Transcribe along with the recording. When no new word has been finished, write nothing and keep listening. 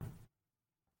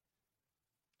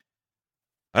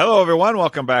Hello, everyone.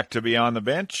 Welcome back to Beyond the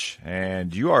Bench,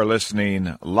 and you are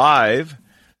listening live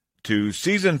to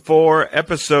Season 4,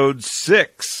 Episode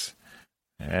 6.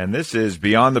 And this is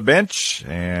Beyond the Bench,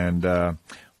 and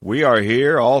we are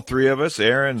here, all three of us,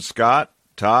 Aaron, Scott,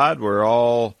 Todd. We're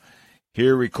all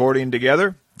here recording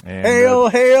together.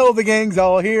 And, hail, the gang's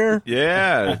all here.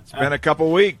 Yeah, it's been a couple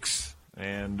weeks,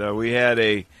 and we had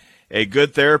a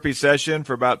good therapy session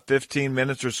for about 15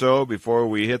 minutes or so before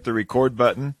we hit the record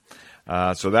button.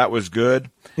 So that was good.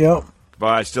 Yep. But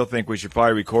I still think we should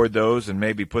probably record those and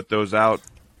maybe put those out.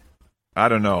 I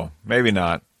don't know. Maybe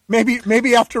not.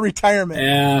 Maybe after retirement.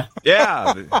 Yeah.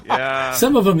 Yeah.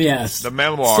 Some of them, yes. The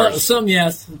memoirs. Some,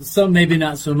 yes. Some, maybe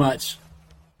not so much.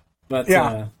 But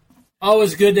yeah.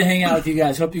 Always good to hang out with you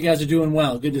guys. Hope you guys are doing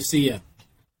well. Good to see you.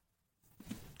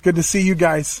 Good to see you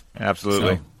guys.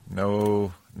 Absolutely.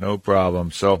 So. No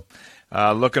problem. So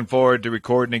looking forward to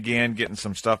recording again, getting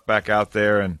some stuff back out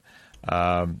there. And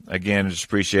again, just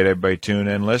appreciate everybody tuning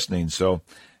in and listening. So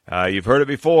you've heard it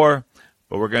before,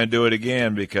 but we're going to do it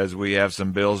again because we have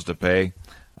some bills to pay.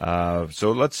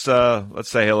 So let's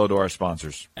say hello to our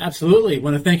sponsors. Absolutely.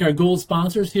 Want to thank our gold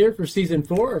sponsors here for Season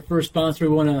 4. Our first sponsor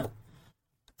we want to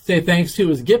say thanks to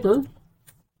is Gipper.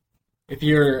 If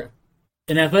you're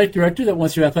an athletic director that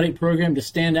wants your athletic program to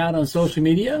stand out on social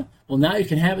media, well, now you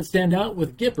can have it stand out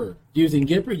with Gipper. Using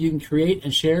Gipper, you can create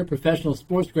and share professional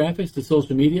sports graphics to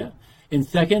social media in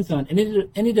seconds on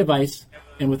any device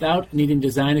and without needing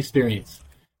design experience.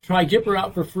 Try Gipper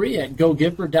out for free at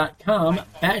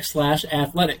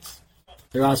gogipper.com/athletics.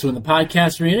 They're also in the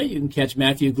podcast arena. You can catch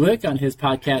Matthew Glick on his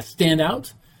podcast Stand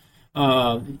Out.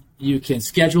 You can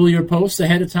schedule your posts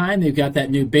ahead of time. They've got that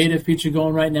new beta feature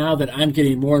going right now that I'm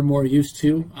getting more and more used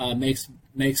to. Makes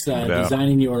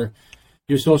designing your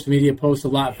social media posts a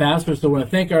lot faster. So I want to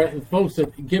thank our folks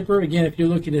at Gipper. Again, if you're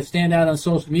looking to stand out on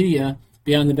social media,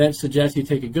 Beyond the Bench suggests you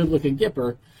take a good look at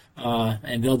Gipper,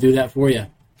 and they'll do that for you.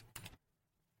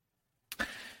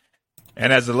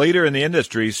 And as a leader in the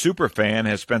industry, Superfan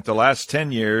has spent the last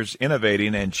 10 years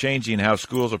innovating and changing how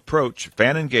schools approach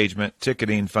fan engagement,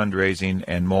 ticketing, fundraising,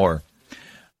 and more.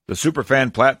 The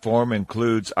Superfan platform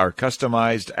includes our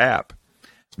customized app.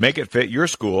 Make it fit your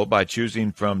school by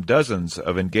choosing from dozens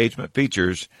of engagement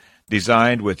features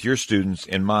designed with your students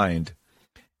in mind.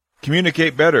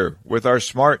 Communicate better with our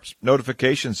smart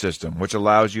notification system, which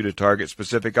allows you to target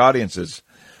specific audiences.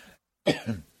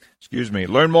 Excuse me.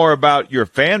 Learn more about your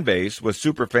fan base with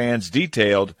Superfan's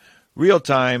detailed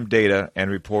real-time data and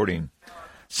reporting.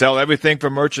 Sell everything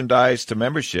from merchandise to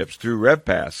memberships through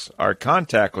RevPass, our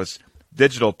contactless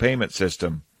digital payment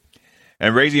system.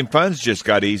 And raising funds just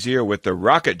got easier with the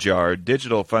Rocket Jar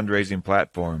digital fundraising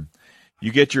platform.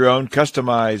 You get your own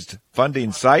customized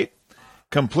funding site,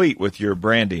 complete with your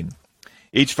branding.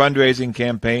 Each fundraising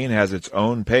campaign has its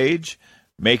own page,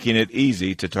 making it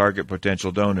easy to target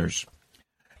potential donors.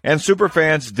 And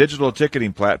Superfan's digital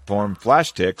ticketing platform,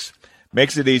 FlashTix,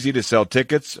 makes it easy to sell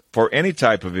tickets for any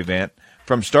type of event.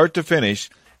 From start to finish,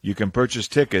 you can purchase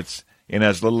tickets in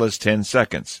as little as 10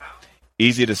 seconds.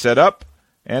 Easy to set up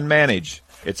and manage.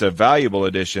 It's a valuable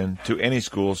addition to any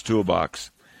school's toolbox.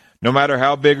 No matter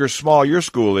how big or small your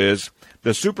school is, the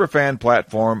Superfan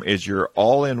platform is your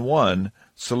all-in-one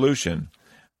solution.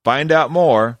 Find out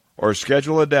more or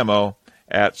schedule a demo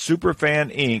at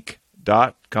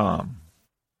superfaninc.com.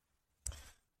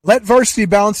 Let Varsity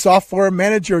Bound software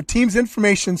manage your team's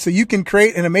information so you can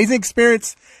create an amazing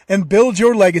experience and build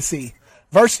your legacy.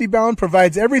 Varsity Bound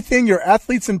provides everything your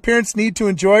athletes and parents need to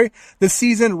enjoy the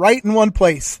season right in one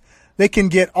place. They can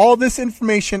get all this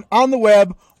information on the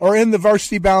web or in the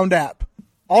Varsity Bound app.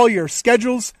 All your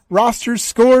schedules, rosters,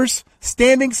 scores,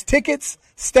 standings, tickets,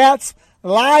 stats,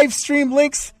 live stream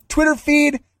links, Twitter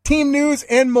feed, team news,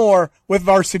 and more with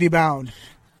Varsity Bound.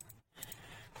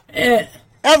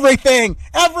 Everything!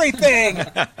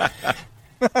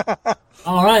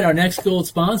 All right, our next gold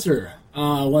sponsor.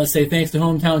 I want to say thanks to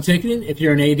Hometown Ticketing. If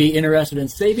you're an AD interested in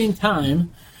saving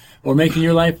time or making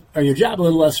your life or your job a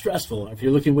little less stressful, if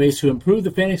you're looking ways to improve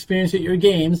the fan experience at your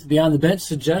games, Beyond the Bench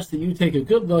suggests that you take a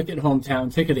good look at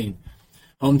Hometown Ticketing.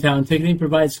 Hometown Ticketing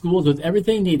provides schools with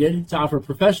everything needed to offer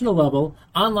professional-level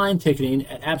online ticketing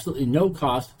at absolutely no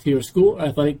cost to your school or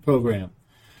athletic program.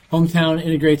 Hometown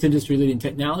integrates industry-leading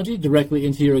technology directly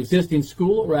into your existing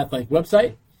school or athletic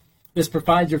website. This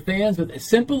provides your fans with a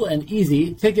simple and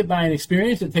easy ticket buying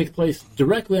experience that takes place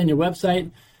directly on your website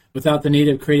without the need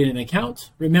of creating an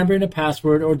account, remembering a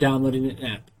password, or downloading an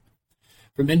app.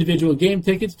 From individual game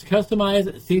tickets to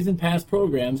customized season pass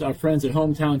programs, our friends at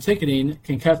Hometown Ticketing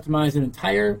can customize an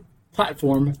entire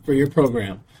platform for your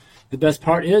program. The best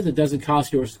part is it doesn't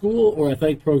cost your school or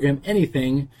athletic program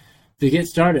anything to get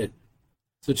started.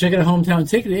 So check out Hometown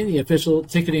Ticketing, the official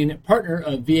ticketing partner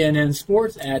of VNN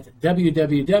Sports, at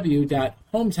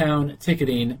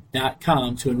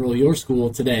www.hometownticketing.com to enroll your school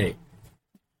today.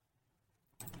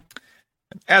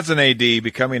 As an AD,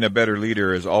 becoming a better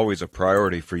leader is always a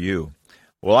priority for you.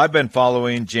 Well, I've been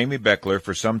following Jamie Beckler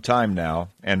for some time now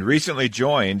and recently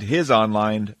joined his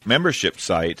online membership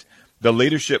site,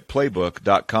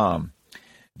 theleadershipplaybook.com.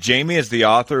 Jamie is the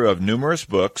author of numerous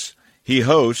books. He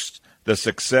hosts the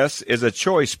Success is a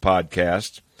Choice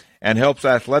podcast and helps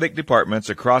athletic departments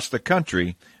across the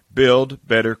country build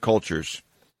better cultures.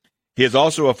 He is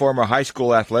also a former high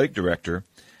school athletic director,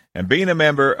 and being a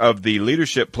member of the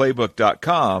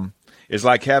leadershipplaybook.com is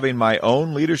like having my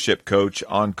own leadership coach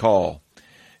on call.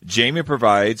 Jamie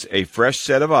provides a fresh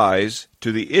set of eyes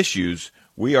to the issues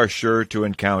we are sure to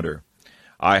encounter.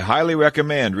 I highly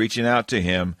recommend reaching out to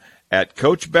him at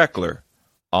Coach Beckler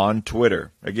on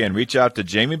Twitter. Again, reach out to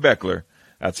Jamie Beckler.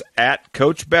 That's at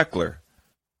Coach Beckler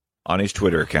on his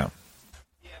Twitter account.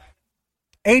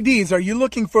 ADs, are you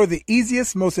looking for the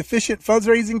easiest, most efficient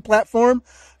fundraising platform?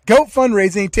 GOAT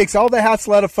Fundraising takes all the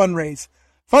hassle out of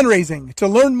fundraising. To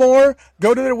learn more,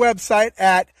 go to their website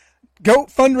at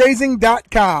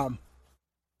goatfundraising.com.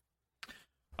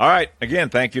 All right. Again,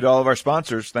 thank you to all of our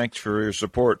sponsors. Thanks for your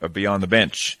support of Beyond the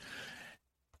Bench.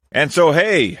 And so,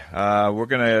 hey, we're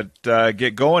going to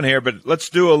get going here, but let's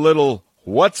do a little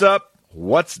what's up,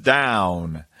 what's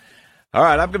down. All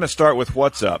right, I'm going to start with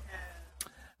what's up.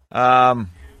 I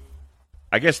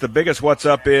guess the biggest what's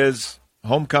up is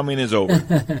homecoming is over.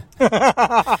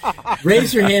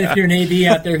 Raise your hand if you're an AD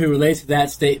out there who relates to that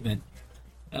statement.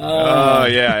 Oh,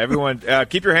 yeah. Everyone,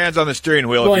 keep your hands on the steering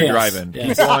wheel if you're driving.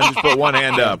 Yes. Just put one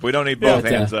hand up. We don't need both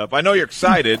hands up. I know you're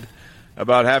excited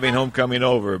about having homecoming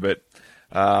over, but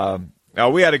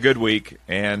we had a good week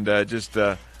and just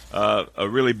a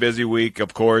really busy week,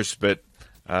 of course, but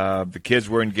the kids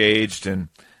were engaged and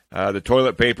the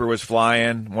toilet paper was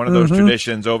flying. One of those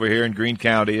traditions over here in Greene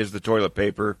County is the toilet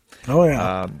paper. Oh,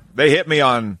 yeah. They hit me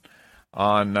on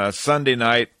Sunday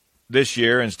night this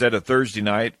year instead of Thursday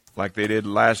night like they did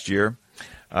last year.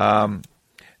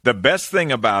 The best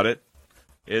thing about it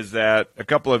is that a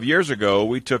couple of years ago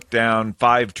we took down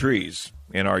 5 trees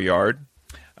in our yard.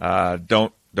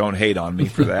 Don't hate on me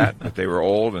for that, but they were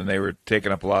old and they were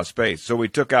taking up a lot of space. So we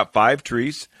took out 5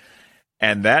 trees,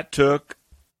 and that took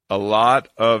a lot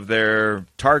of their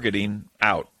targeting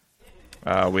out.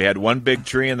 We had one big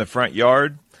tree in the front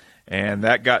yard, and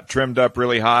that got trimmed up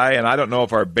really high. And I don't know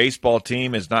if our baseball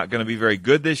team is not going to be very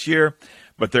good this year,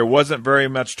 but there wasn't very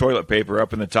much toilet paper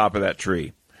up in the top of that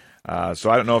tree.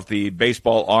 So I don't know if the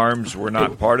baseball arms were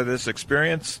not part of this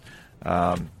experience,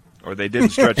 or they didn't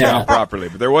stretch out properly.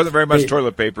 But there wasn't very much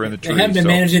toilet paper in the tree. They haven't been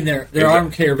managing their arm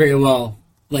care very well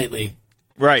lately.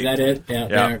 Right. Is that it?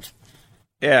 Yeah.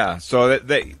 Yeah, so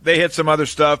they hit some other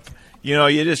stuff. You know,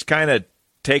 you just kind of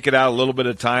take it out a little bit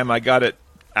at a time. I got it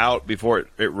out before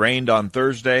it rained on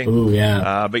Thursday. Ooh,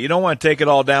 yeah. But you don't want to take it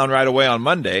all down right away on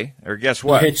Monday, or guess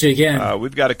what? I'll hit you again.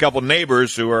 We've got a couple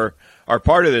neighbors who are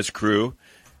part of this crew,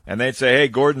 and they'd say, hey,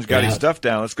 Gordon's got his stuff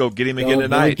down. Let's go get him again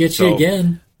tonight. Get you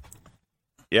again.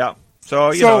 Yeah.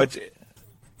 So, you know, it's...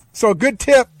 So a good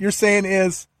tip you're saying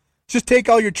is just take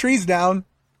all your trees down,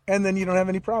 and then you don't have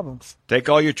any problems. Take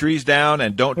all your trees down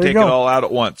and don't take it all out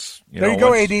at once. There you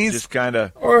go, ADs. Just kind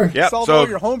of solve all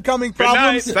your homecoming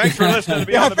problems. Good night. Thanks for listening to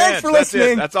Beyond the Bench. Thanks for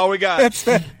listening. That's all we got. That's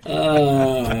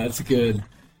good.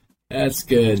 That's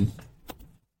good.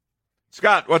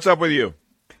 Scott, what's up with you?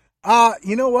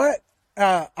 You know what?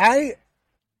 My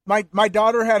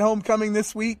daughter had homecoming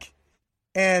this week,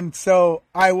 and so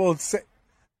I will say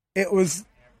it was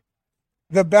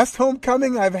the best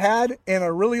homecoming I've had in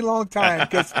a really long time,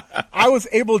 because I was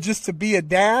able just to be a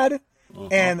dad,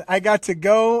 and I got to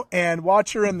go and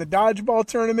watch her in the dodgeball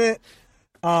tournament,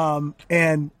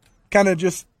 and kind of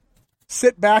just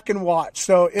sit back and watch.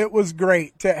 So it was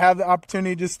great to have the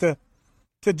opportunity just to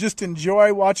just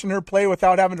enjoy watching her play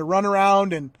without having to run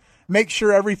around and make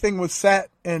sure everything was set.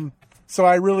 And so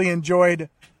I really enjoyed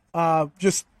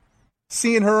just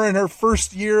seeing her in her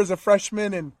first year as a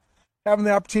freshman and having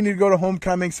the opportunity to go to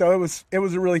homecoming. So it was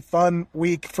a really fun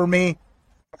week for me.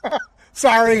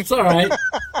 Sorry. It's all right.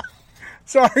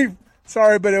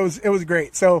 Sorry, but it was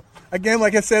great. So again,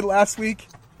 like I said last week,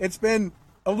 it's been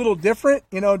a little different,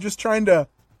 just trying to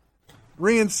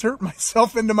reinsert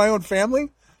myself into my own family,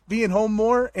 being home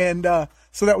more. And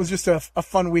so that was just a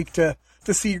fun week to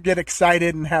see you get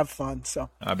excited and have fun. So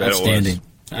I bet it was.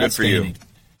 Good for you.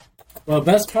 Well,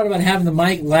 best part about having the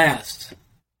mic last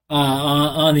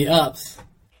on the ups,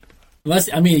 I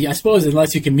suppose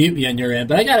unless you can mute me on your end,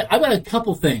 but I got a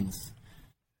couple things.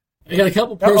 I got a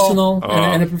couple personal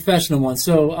and a professional one.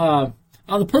 So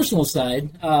on the personal side,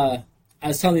 I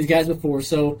was telling these guys before,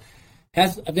 so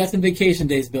I've got some vacation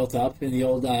days built up in the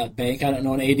old bank. I don't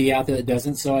know an AD out there that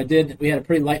doesn't. So we had a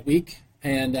pretty light week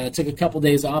and took a couple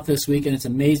days off this week, and it's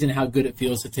amazing how good it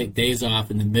feels to take days off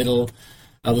in the middle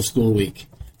of the school week.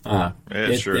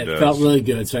 It sure does. Felt really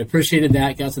good. So I appreciated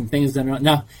that. Got some things done.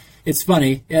 Now, it's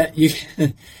funny.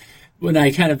 When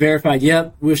I kind of verified,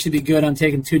 we should be good. I'm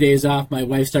taking 2 days off. My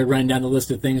wife started running down the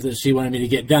list of things that she wanted me to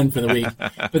get done for the week.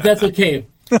 But that's okay.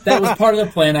 That was part of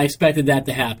the plan. I expected that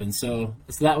to happen. So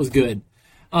that was good.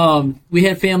 We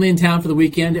had family in town for the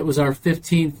weekend. It was our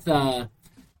 15th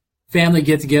family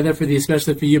get-together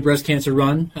especially for you breast cancer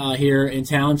run here in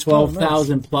town.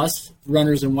 12,000 plus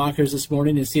runners and walkers this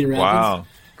morning in Cedar Rapids. Wow.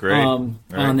 Great.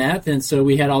 On that. And so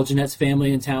we had all Jeanette's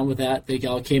family in town with that. They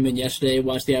all came in yesterday,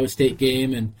 watched the Iowa State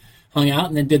game, and hung out,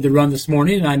 and then did the run this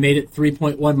morning. And I made it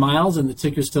 3.1 miles, and the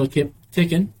ticker still kept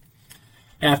ticking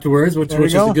afterwards, which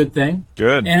is a good thing.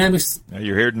 Good. And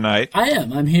you're here tonight. I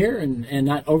am. I'm here and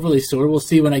not overly sore. We'll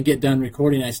see when I get done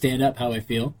recording. I stand up how I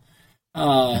feel.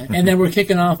 And then we're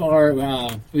kicking off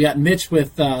we got Mitch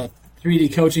with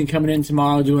 3D coaching coming in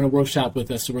tomorrow, doing a workshop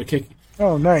with us. So we're kicking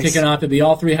off. It'll be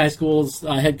all three high schools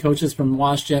head coaches from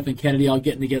Wash, Jeff, and Kennedy all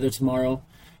getting together tomorrow.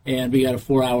 And we got a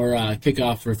 4-hour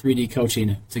kickoff for 3D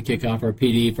coaching to kick off our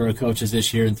PD for our coaches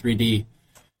this year in 3D.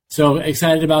 So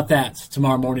excited about that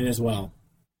tomorrow morning as well.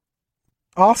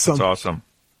 Awesome. That's awesome.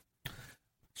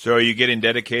 So are you getting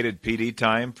dedicated PD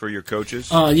time for your coaches?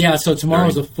 So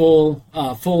tomorrow's a full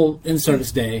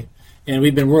in-service day, and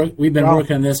we've been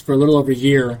working on this for a little over a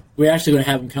year. We're actually going to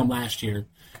have them come last year,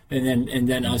 and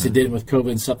then obviously did it with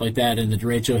COVID and stuff like that, and the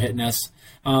derecho hitting us.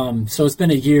 So it's been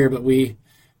a year, but we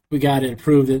got it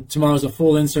approved that tomorrow's a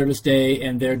full in-service day,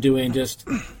 and they're doing just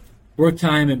work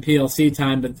time and PLC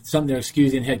time, but something they're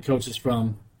excusing head coaches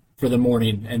for the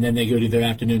morning, and then they go do their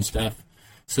afternoon stuff.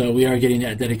 So we are getting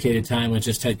that dedicated time with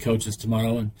just head coaches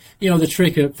tomorrow. And, the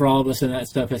trick for all of us and that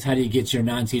stuff is how do you get your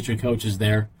non-teacher coaches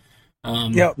there?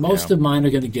 Most of mine are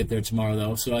going to get there tomorrow,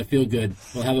 though, so I feel good.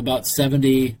 We'll have about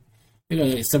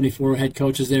 74 head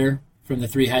coaches there from the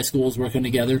three high schools working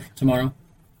together tomorrow.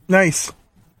 Nice.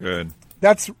 Good.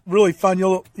 That's really fun.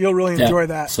 You'll really enjoy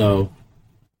that. So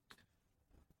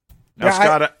now,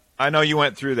 Scott, I know you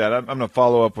went through that. I'm going to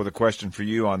follow up with a question for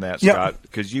you on that, Scott,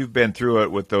 because you've been through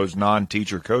it with those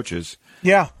non-teacher coaches.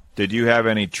 Yeah. Did you have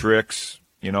any tricks,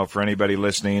 for anybody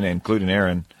listening, including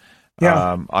Aaron,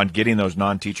 on getting those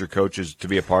non-teacher coaches to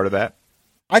be a part of that?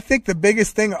 I think the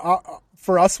biggest thing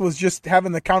for us was just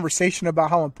having the conversation about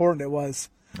how important it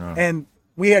was. And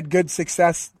we had good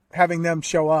success having them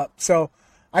show up. So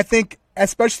I think,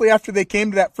 especially after they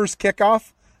came to that first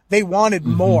kickoff, they wanted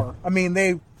more. I mean,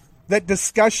 that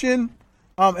discussion,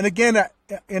 and again,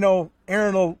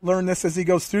 Aaron will learn this as he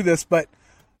goes through this, but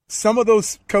some of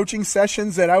those coaching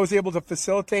sessions that I was able to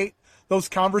facilitate, those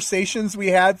conversations we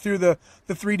had through the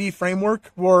 3D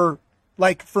framework were,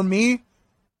 like, for me,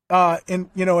 just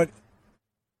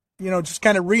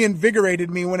kind of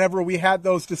reinvigorated me whenever we had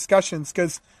those discussions,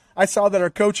 because I saw that our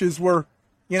coaches were,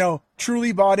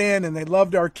 truly bought in, and they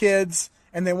loved our kids,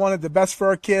 and they wanted the best for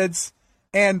our kids,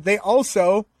 and they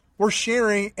also were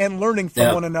sharing and learning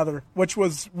from one another, which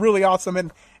was really awesome,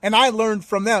 and I learned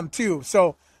from them too.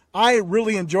 So I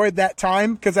really enjoyed that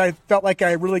time because I felt like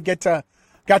I really got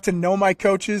to know my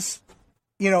coaches,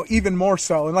 even more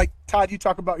so. And like Todd, you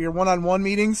talk about your one-on-one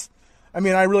meetings. I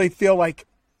mean, I really feel like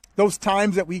those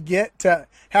times that we get to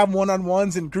have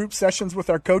one-on-ones and group sessions with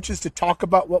our coaches to talk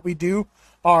about what we do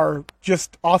are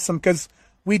just awesome because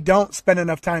we don't spend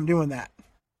enough time doing that.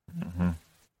 Mm-hmm.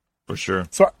 For sure.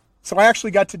 So I actually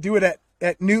got to do it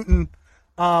at Newton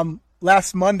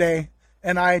last Monday,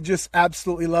 and I just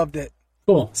absolutely loved it.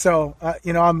 Cool. So,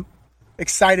 I'm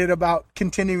excited about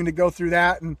continuing to go through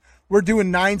that. And we're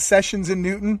doing 9 sessions in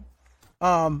Newton.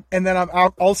 And then I'm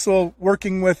also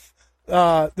working with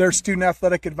their Student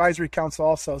Athletic Advisory Council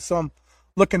also. So I'm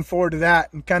looking forward to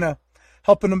that and kind of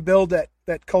helping them build that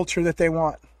culture that they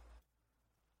want.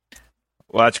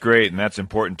 Well, that's great, and that's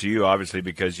important to you, obviously,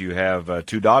 because you have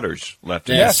 2 daughters left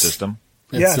in that system.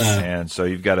 Yes. And so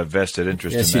you've got a vested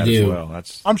interest in that as well.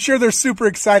 I'm sure they're super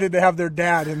excited to have their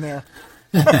dad in there.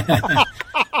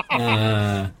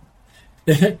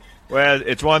 Well,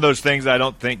 it's one of those things I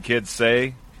don't think kids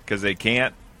say because they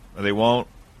can't or they won't,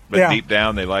 but deep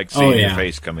down they like seeing your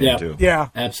face come in, too. Yeah.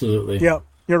 Absolutely. Yep,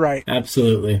 you're right.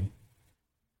 Absolutely.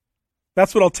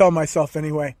 That's what I'll tell myself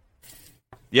anyway.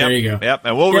 Yep, there you go. Yep,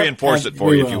 and we'll reinforce it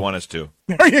for you if you want us to.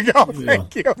 There you go.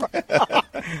 Thank you.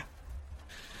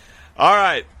 All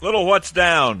right, little what's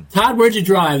down. Todd, where'd you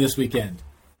drive this weekend?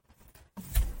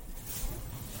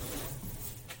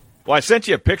 Well, I sent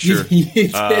you a picture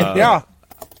Yeah,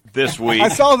 this week. I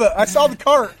saw the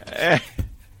cart.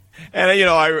 And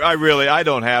I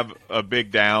don't have a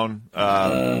big down.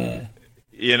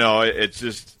 It's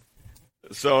just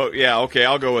so yeah. Okay,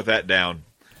 I'll go with that down.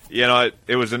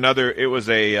 It was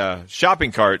a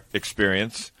shopping cart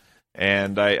experience,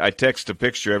 and I text a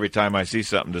picture every time I see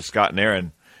something to Scott and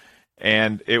Aaron,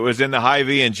 and it was in the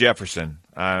Hy-Vee in Jefferson.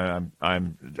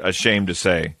 I'm ashamed to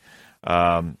say,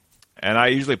 and I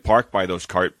usually park by those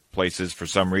cart places for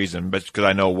some reason, but because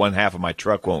I know one half of my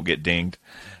truck won't get dinged.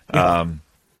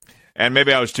 And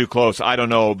maybe I was too close. I don't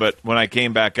know. But when I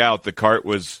came back out, the cart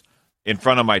was in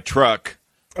front of my truck.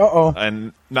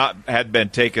 And had been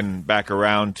taken back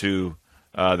around to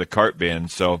the cart bin.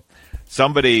 So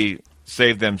somebody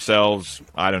saved themselves,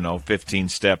 15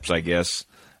 steps, I guess,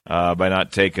 by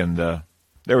not taking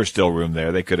there was still room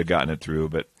there. They could have gotten it through.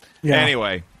 But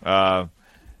anyway, put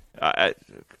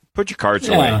your carts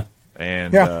away.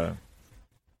 And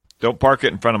don't park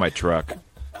it in front of my truck.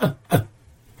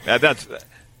 That's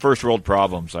first world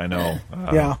problems, I know.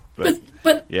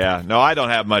 But no, I don't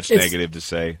have much negative to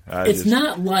say. It's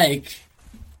not like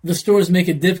the stores make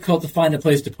it difficult to find a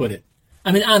place to put it.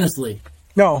 I mean, honestly.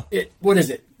 No. What is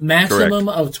it? Maximum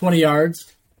of 20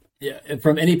 yards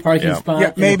from any parking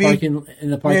spot maybe. in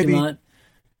the parking lot.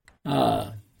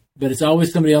 But it's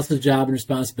always somebody else's job and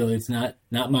responsibility. It's not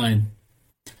mine.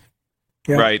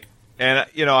 Yeah. Right. And,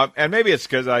 and maybe it's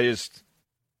because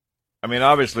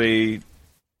obviously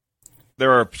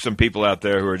there are some people out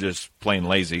there who are just plain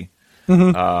lazy.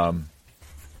 Mm-hmm.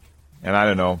 And I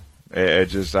don't know. I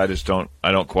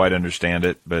don't quite understand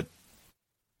it, but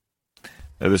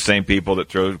they're the same people that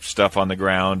throw stuff on the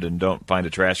ground and don't find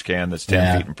a trash can that's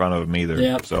 10 feet in front of them either.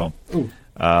 Yep. So,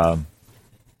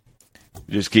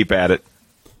 just keep at it.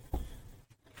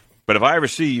 But if I ever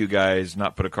see you guys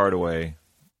not put a cart away,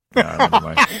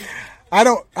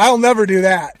 I'll never do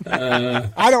that.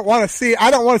 I don't want to see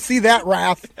that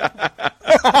wrath.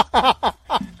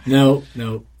 No.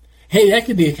 Hey, that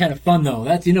could be kind of fun though.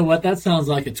 That sounds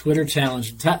like a Twitter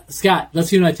challenge. Scott,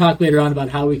 let's you and I talk later on about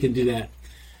how we can do that.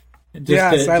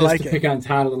 I like it. Pick on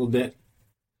Todd a little bit.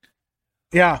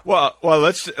 Yeah. Well,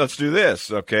 let's do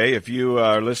this, okay? If you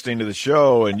are listening to the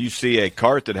show and you see a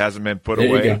cart that hasn't been put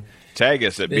away, tag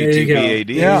us at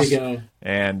BTBAD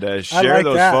and share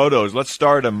those photos. Let's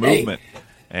start a movement.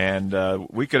 And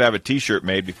we could have a T-shirt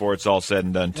made before it's all said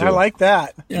and done, too. I like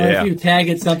that. If you tag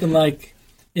it something like,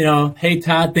 hey,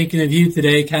 Todd, thinking of you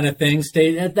today kind of thing,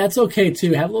 that's okay,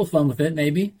 too. Have a little fun with it,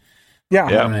 maybe.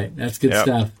 Yeah. All right. That's good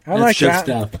stuff. I like that.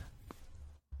 Stuff.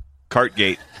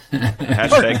 Cartgate.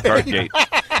 Hashtag Cartgate.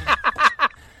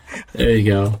 There you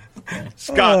go.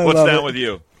 Scott, what's down with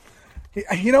you?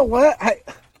 You know what? I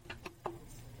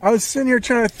was sitting here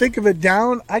trying to think of it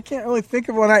down. I can't really think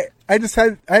of one. I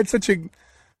had such a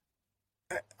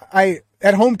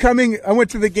at homecoming, I went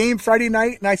to the game Friday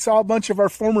night and I saw a bunch of our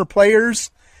former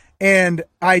players, and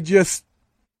it just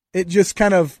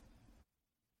kind of,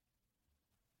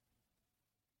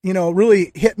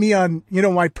 really hit me on,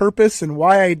 my purpose and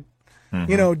why I,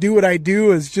 do what I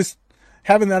do, is just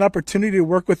having that opportunity to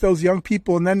work with those young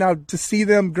people, and then now to see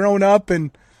them grown up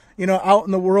and, out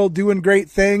in the world doing great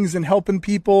things and helping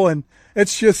people. And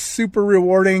it's just super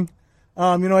rewarding.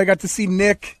 I got to see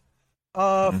Nick,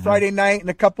 Friday night, and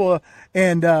a couple of,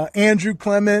 and Andrew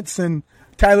Clements and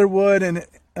Tyler Wood, and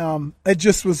it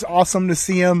just was awesome to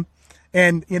see him.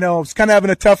 And I was kind of having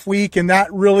a tough week, and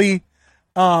that really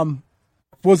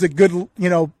was a good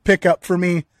pickup for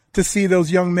me to see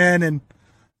those young men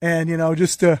and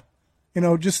just to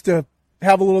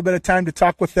have a little bit of time to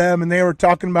talk with them. And they were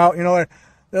talking about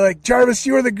they're like, Jarvis,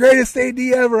 you were the greatest AD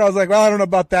ever. I was like, well, I don't know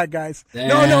about that, guys.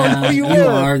 No, you were. You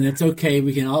are, and it's okay.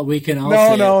 We can all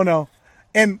No.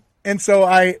 And so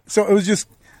it was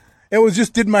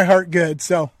just did my heart good.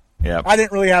 So I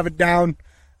didn't really have it down.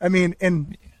 I mean,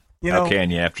 and how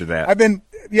can you after that? I've been,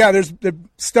 there's the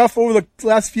stuff over the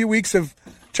last few weeks have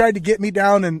tried to get me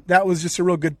down, and that was just a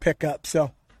real good pickup.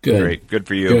 So good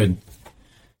for you. Good.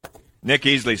 Nick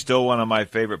Easley, still one of my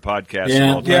favorite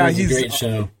podcasts. Yeah, he's a great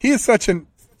show.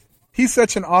 He's such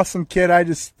an awesome kid.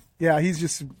 He's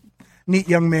just a neat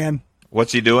young man.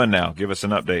 What's he doing now? Give us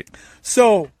an update.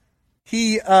 So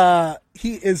he was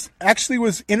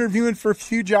interviewing for a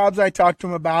few jobs I talked to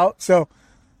him about. So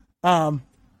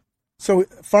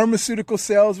pharmaceutical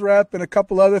sales rep and a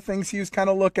couple other things he was kind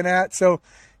of looking at. So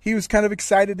he was kind of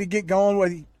excited to get going.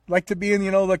 What he'd like to be in,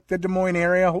 like the Des Moines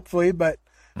area, hopefully, but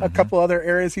a couple other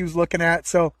areas he was looking at.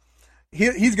 So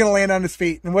he's going to land on his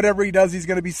feet, and whatever he does, he's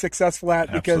going to be successful at,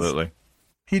 because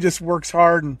he just works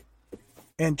hard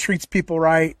and treats people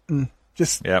right, and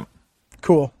just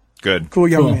cool. Good. Cool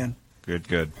young Cool. man.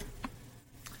 Good.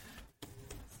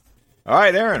 All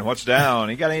right, Aaron, what's down?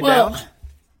 You got any Well, down?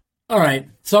 all right.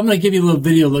 So I'm going to give you a little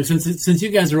video look since you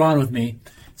guys are on with me.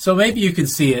 So maybe you can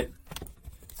see it.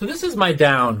 So this is my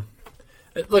down.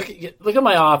 Look at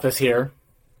my office here.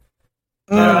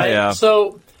 All right. Yeah.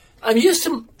 So I'm used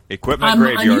to Equipment I'm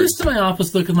graveyard. used to my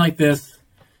office looking like this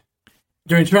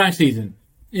during track season.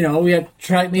 You know, we have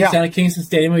track meets Yeah. down at Kingston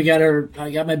Stadium. I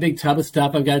got my big tub of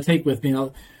stuff I've got to take with me.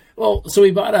 Well, so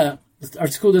our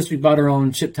school district bought our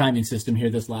own chip timing system here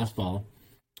this last fall.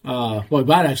 We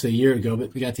bought it actually a year ago,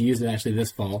 but we got to use it actually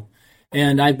this fall.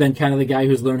 And I've been kind of the guy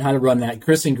who's learned how to run that.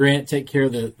 Chris and Grant take care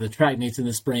of the track meets in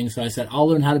the spring, so I said, I'll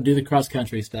learn how to do the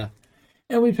cross-country stuff.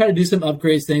 And we try to do some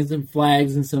upgrades, things, some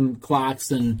flags and some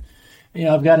clocks. And, you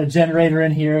know, I've got a generator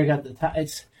in here. I got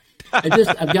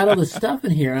I've got all this stuff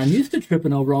in here. I'm used to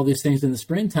tripping over all these things in the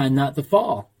springtime, not the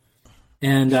fall.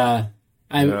 And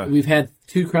we've had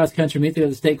 2 cross-country meets. We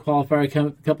had the state qualifier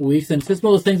a couple weeks. And it's just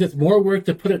one of those things that's more work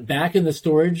to put it back in the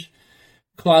storage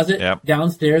closet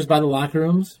downstairs by the locker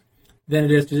rooms than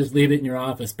it is to just leave it in your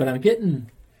office. But I'm getting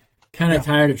kind of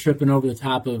tired of tripping over the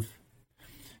top of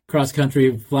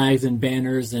cross-country flags and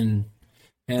banners and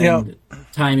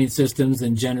timing systems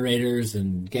and generators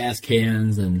and gas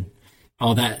cans and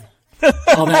all that.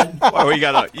 Well, you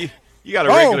got a regular, you got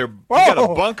a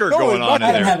bunker going on in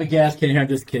I don't there. have a gas can here. I'm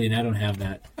just kidding. I don't have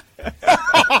that.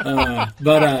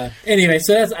 But anyway,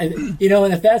 so that's and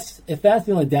if that's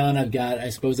the only down I've got,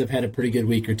 I suppose I've had a pretty good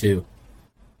week or two.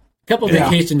 A couple of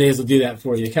vacation days will do that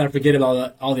for you. You kind of forget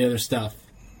about all the other stuff.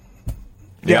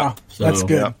 Yeah, So, that's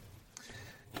good.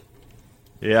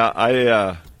 Yeah,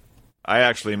 I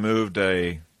actually moved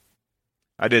I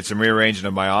did some rearranging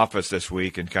of my office this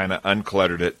week and kind of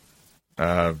uncluttered it.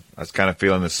 I was kind of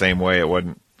feeling the same way. It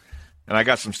wasn't, and I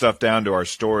got some stuff down to our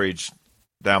storage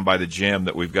down by the gym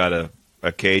that we've got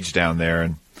a cage down there,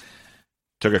 and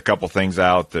took a couple things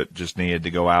out that just needed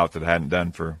to go out that I hadn't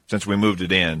done since we moved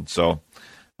it in. So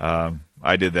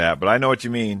I did that, but I know what you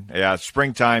mean. Yeah,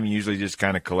 springtime you usually just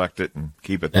kind of collect it and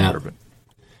keep it there, but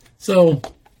so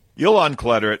you'll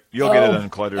unclutter it. You'll get it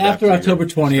uncluttered after October your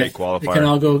 20th. state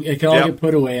qualifier. It can all get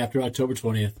put away after October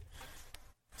 20th.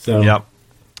 So Yep.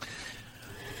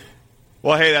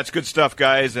 Well, hey, that's good stuff,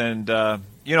 guys, and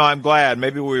I'm glad.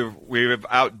 Maybe we've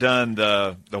outdone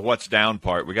the what's down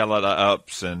part. We got a lot of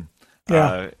ups, and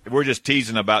we're just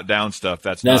teasing about down stuff.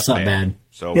 That's not bad.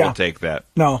 So we'll take that.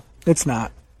 No, it's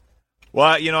not.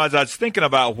 Well, as I was thinking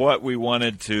about what we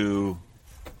wanted to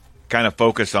kind of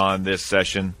focus on this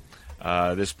session,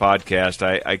 this podcast,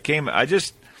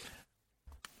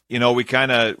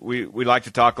 we like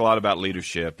to talk a lot about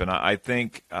leadership, and I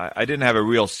think I didn't have a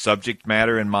real subject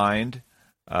matter in mind,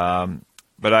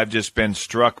 but I've just been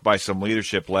struck by some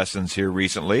leadership lessons here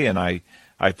recently, and I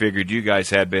figured you guys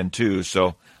had been too.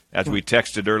 So as we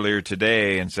texted earlier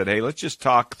today and said, hey, let's just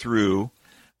talk through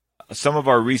some of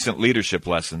our recent leadership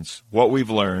lessons, what we've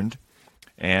learned,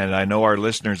 and I know our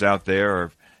listeners out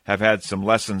there have had some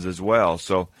lessons as well.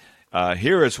 So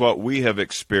here is what we have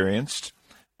experienced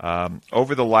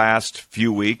over the last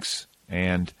few weeks,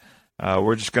 and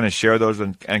we're just going to share those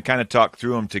and kind of talk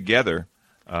through them together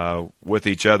with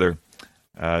each other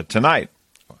tonight.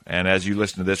 And as you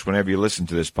listen to this, whenever you listen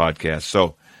to this podcast.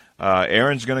 So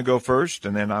Aaron's going to go first,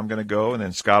 and then I'm going to go, and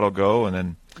then Scott will go, and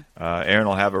then Aaron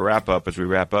will have a wrap-up as we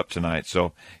wrap up tonight.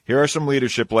 So here are some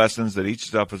leadership lessons that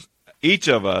each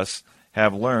of us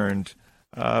have learned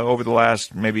over the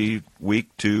last maybe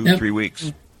week, 3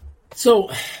 weeks. So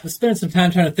I spent some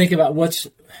time trying to think about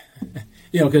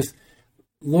because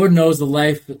Lord knows the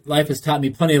life has taught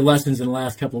me plenty of lessons in the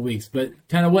last couple of weeks, but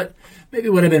kind of what I've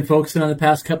been focusing on the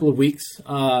past couple of weeks.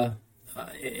 And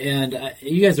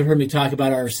you guys have heard me talk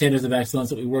about our standards of excellence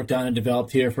that we worked on and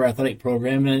developed here for our athletic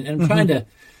program, and I'm trying to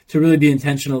really be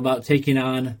intentional about taking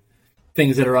on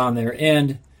things that are on there.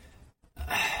 And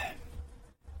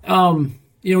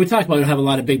we talked about we have a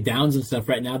lot of big downs and stuff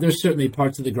right now. There's certainly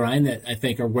parts of the grind that I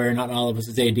think are wearing on all of us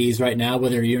as ADs right now,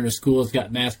 whether you're in a school that's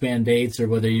got mask mandates or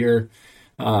whether you're,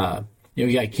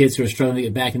 you got kids who are struggling to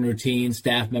get back into routine,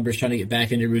 staff members trying to get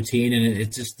back into routine, and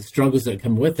it's just the struggles that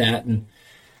come with that.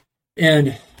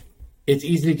 And it's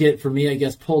easy to get, for me, I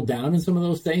guess, pulled down in some of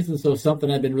those things. And so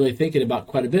something I've been really thinking about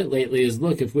quite a bit lately is,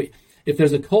 look, if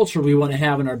there's a culture we want to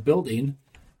have in our building,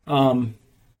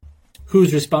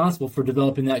 who's responsible for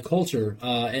developing that culture?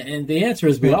 And the answer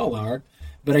is we all are.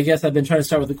 But I guess I've been trying to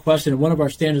start with the question, one of our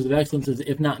standards of excellence is,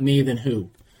 if not me, then who?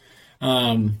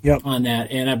 On that.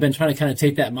 And I've been trying to kind of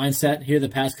take that mindset here the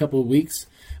past couple of weeks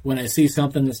when I see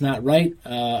something that's not right,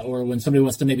 or when somebody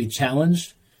wants to maybe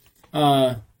challenge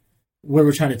where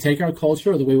we're trying to take our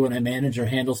culture, or the way we want to manage or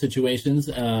handle situations,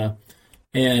 and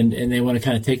they want to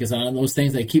kind of take us on those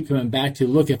things. They keep coming back to,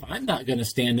 look, if I'm not going to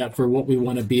stand up for what we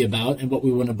want to be about and what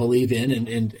we want to believe in,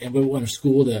 and we want our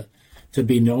school to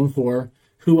be known for,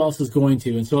 who else is going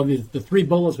to? And so the three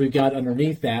bullets we've got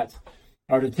underneath that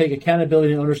are to take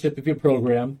accountability and ownership of your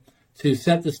program, to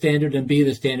set the standard and be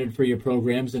the standard for your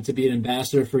programs, and to be an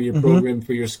ambassador for your program,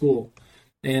 for your school.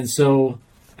 And so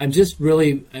I'm just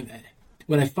really,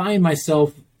 when I find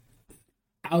myself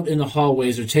out in the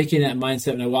hallways, or taking that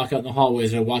mindset when I walk out in the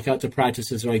hallways, or I walk out to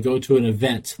practices, or I go to an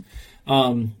event,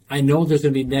 I know there's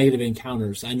going to be negative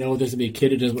encounters. I know there's going to be a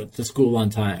kid who doesn't get to school on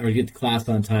time or get to class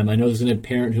on time. I know there's going to be a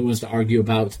parent who wants to argue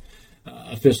about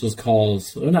officials'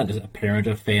 calls. Well, not just a parent,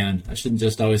 a fan. I shouldn't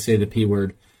just always say the P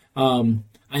word.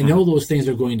 I know those things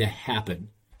are going to happen.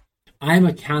 I'm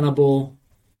accountable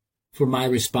for my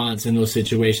response in those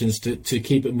situations to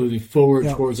keep it moving forward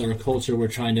towards our culture we're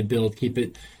trying to build, keep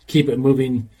it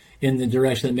moving in the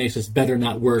direction that makes us better,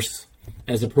 not worse,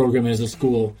 as a program, as a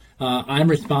school. I'm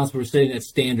responsible for setting that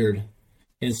standard.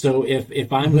 And so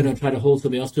if I'm going to try to hold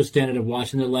somebody else to a standard of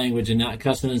watching their language and not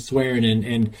cussing and swearing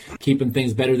and keeping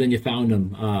things better than you found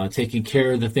them, taking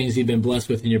care of the things you've been blessed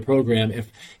with in your program,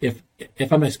 if I'm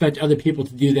going to expect other people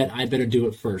to do that, I better do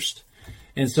it first.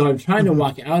 And so I'm trying to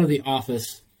walk out of the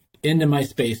office into my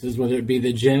spaces, whether it be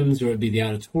the gyms or it be the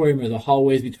auditorium or the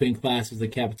hallways between classes, the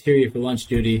cafeteria for lunch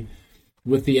duty,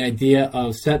 with the idea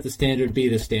of set the standard, be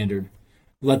the standard.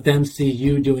 Let them see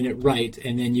you doing it right,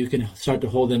 and then you can start to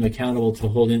hold them accountable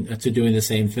to doing the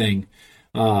same thing,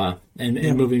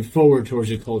 and moving forward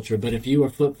towards your culture. But if you are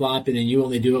flip-flopping and you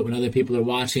only do it when other people are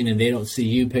watching and they don't see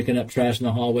you picking up trash in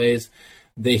the hallways,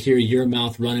 they hear your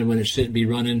mouth running when it shouldn't be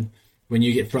running, when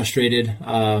you get frustrated,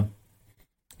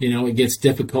 it gets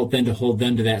difficult then to hold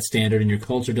them to that standard, and your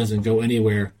culture doesn't go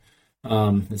anywhere.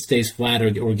 It stays flat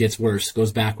or gets worse,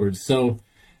 goes backwards. So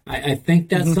I think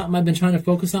that's something I've been trying to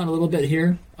focus on a little bit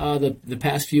here the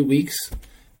past few weeks,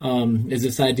 is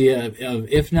this idea of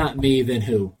if not me, then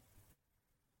who?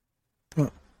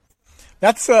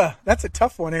 That's a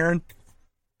tough one, Aaron.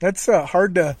 That's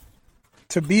hard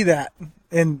to be that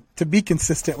and to be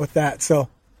consistent with that. So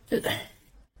it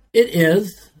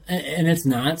is, and it's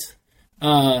not.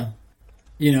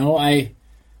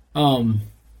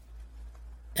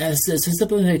 It's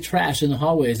something like trash in the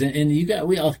hallways, and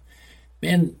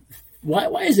man,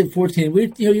 why is it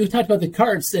 14? You talked about the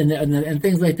carts and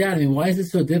things like that. I mean, why is it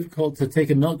so difficult to take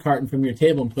a milk carton from your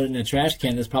table and put it in a trash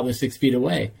can that's probably 6 feet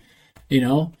away?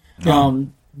 Yeah.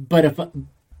 But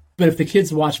if the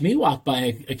kids watch me walk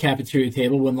by a cafeteria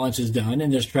table when lunch is done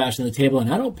and there's trash on the table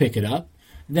and I don't pick it up,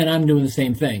 then I'm doing the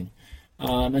same thing.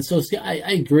 And so, see, I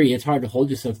agree. It's hard to hold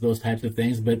yourself to those types of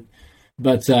things, but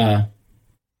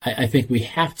I think we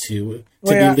have to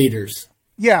be leaders.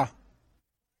 Yeah.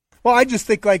 Well, I just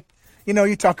think,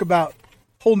 you talk about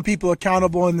holding people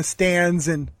accountable in the stands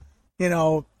and,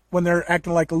 when they're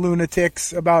acting like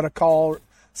lunatics about a call.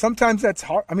 Sometimes that's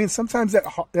hard. I mean, sometimes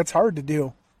that's hard to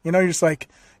do. You're just like,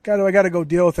 God, I got to go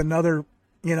deal with another,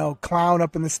 clown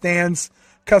up in the stands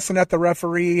cussing at the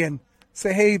referee and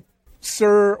say, hey,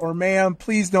 sir or ma'am,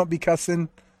 please don't be cussing.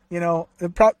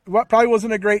 It probably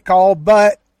wasn't a great call,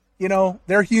 but,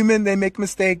 they're human. They make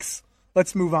mistakes.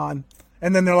 Let's move on.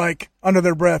 And then they're like, under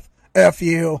their breath, F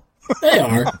you. They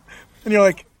are. And you're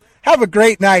like, have a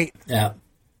great night. Yeah.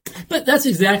 But that's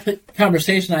exactly the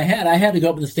conversation I had. I had to go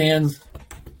up in the stands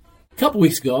a couple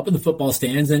weeks ago, up in the football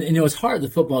stands. And it's hard at the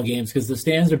football games because the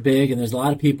stands are big and there's a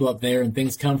lot of people up there and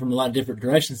things come from a lot of different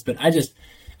directions. But I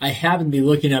happen to be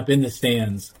looking up in the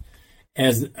stands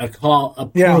as a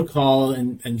poor call,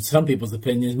 and some people's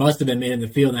opinions must have been made in the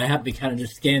field. And I happen to kind of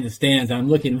just scan the stands. And I'm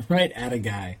looking right at a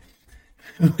guy.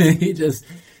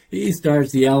 He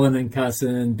starts yelling and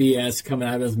cussing and BS coming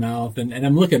out of his mouth, and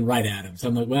I'm looking right at him. So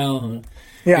I'm like, well,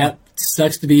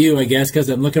 sucks to be you, I guess, because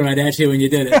I'm looking right at you when you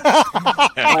did it.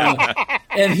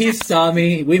 And he saw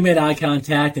me. We made eye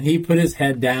contact, and he put his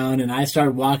head down, and I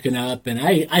started walking up, and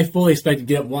I fully expected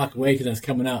to get up and walk away because I was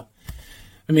coming up.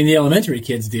 I mean, the elementary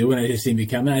kids do when they see me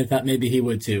coming. I thought maybe he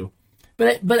would too.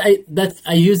 But I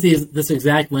used this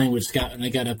exact language, Scott, when I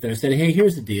got up there. I said, hey,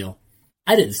 here's the deal.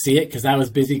 I didn't see it because I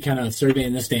was busy kind of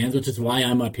surveying the stands, which is why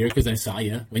I'm up here, because I saw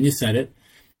you when you said it.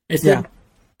 I said,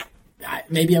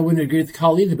 maybe I wouldn't agree with the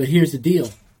call either, but here's the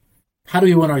deal. How do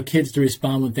we want our kids to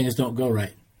respond when things don't go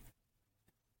right?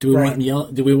 Do we want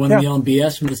them yelling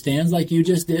BS from the stands like you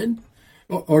just did?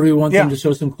 Or do we want them to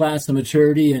show some class, some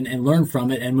maturity, and learn from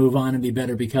it and move on and be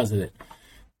better because of it?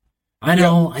 I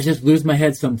know, I just lose my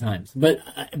head sometimes. But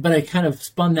I kind of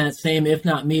spun that same, if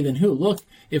not me, then who? Look,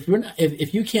 if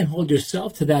you can't hold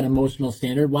yourself to that emotional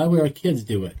standard, why would our kids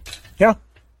do it? Yeah.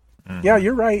 Yeah,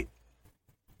 you're right.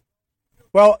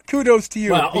 Well, kudos to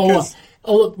you. Well,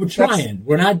 look, we're trying.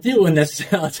 We're not doing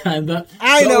this all the time, but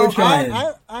I know. We're trying.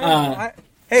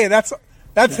 Hey, that's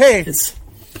hey.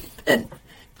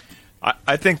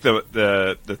 I think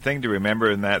the thing to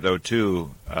remember in that, though,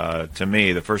 too, to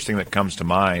me, the first thing that comes to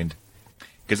mind,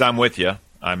 because I'm with you.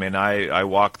 I mean, I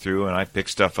walk through and I pick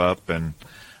stuff up, and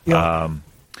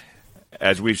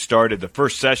as we've started the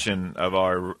first session of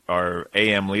our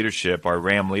AM leadership, our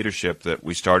RAM leadership that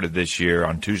we started this year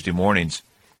on Tuesday mornings,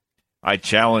 I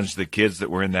challenged the kids that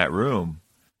were in that room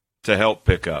to help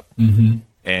pick up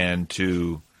and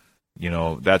to,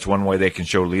 that's one way they can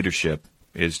show leadership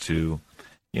is to,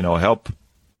 help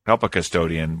a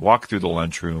custodian walk through the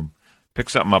lunchroom, pick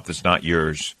something up that's not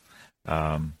yours.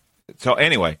 So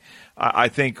anyway, I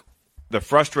think the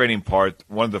frustrating part,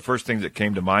 one of the first things that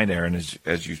came to mind, Aaron, is,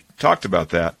 as you talked about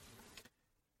that,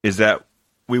 is that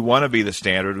we want to be the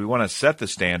standard. We want to set the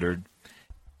standard,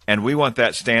 and we want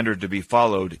that standard to be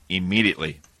followed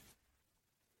immediately.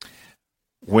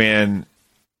 When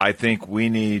I think we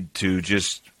need to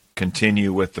just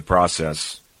continue with the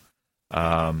process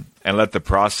and let the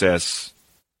process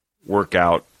work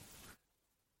out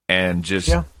and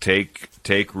just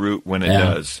take root when it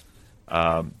does.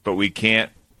 But we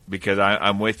can't, because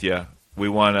I'm with you. I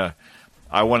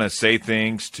want to say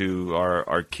things to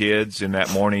our kids in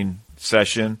that morning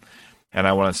session, and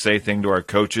I want to say things to our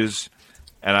coaches,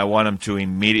 and I want them to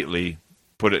immediately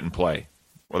put it in play.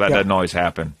 Well, that doesn't always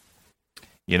happen,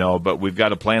 but we've got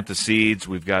to plant the seeds.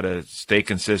 We've got to stay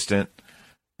consistent,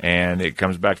 and it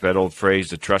comes back to that old phrase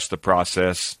to trust the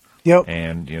process. Yep.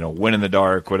 And, win in the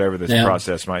dark, whatever this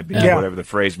process might be, whatever the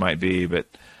phrase might be, but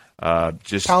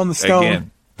just pound the stone.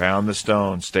 Again, pound the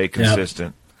stone, stay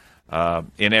consistent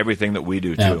in everything that we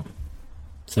do too.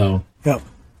 So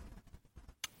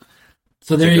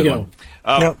there you go.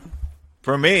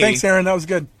 For me, thanks, Aaron. That was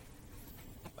good.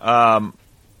 Mine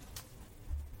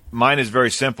is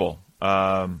very simple.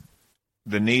 The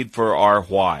need for our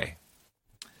why.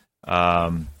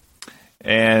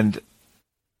 And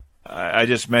I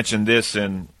just mentioned this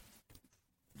in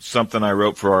something I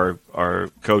wrote for our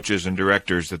coaches and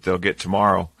directors that they'll get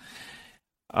tomorrow.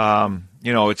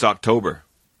 It's October,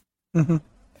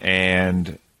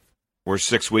 and we're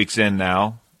 6 weeks in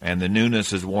now, and the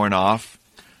newness is worn off,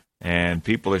 and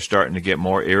people are starting to get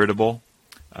more irritable.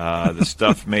 The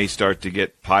stuff may start to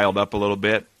get piled up a little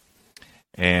bit,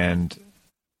 and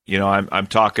I'm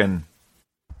talking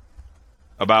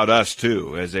about us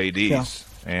too as ADs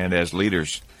and as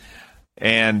leaders.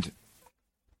 And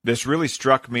this really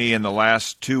struck me in the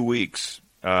last 2 weeks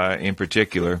in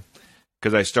particular,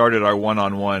 because I started our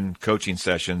one-on-one coaching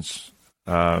sessions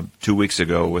 2 weeks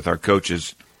ago with our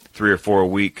coaches, 3 or 4 a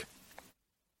week.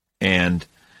 And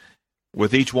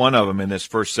with each one of them in this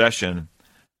first session,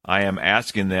 I am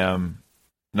asking them,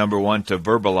 number one, to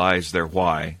verbalize their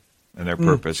why and their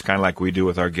purpose, kind of like we do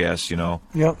with our guests,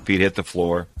 feet hit the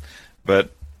floor.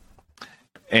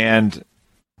 And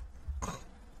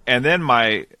then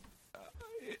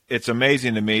it's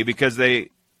amazing to me because the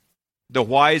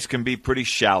whys can be pretty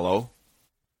shallow.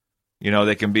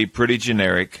 They can be pretty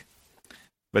generic.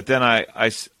 But then I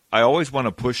always want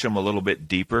to push them a little bit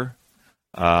deeper.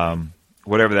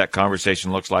 Whatever that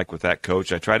conversation looks like with that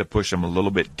coach, I try to push them a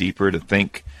little bit deeper to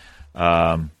think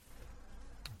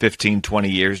 15, 20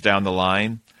 years down the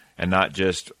line, and not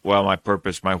just, my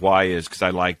purpose, my why is because I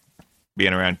like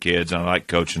being around kids and I like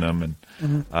coaching them. And,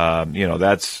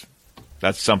 that's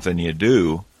something you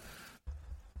do,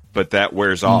 but that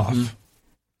wears off.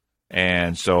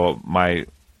 And so my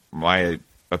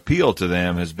appeal to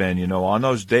them has been, on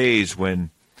those days when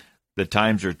the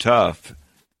times are tough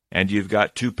and you've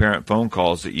got 2 parent phone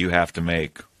calls that you have to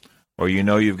make, or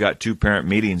you've got 2 parent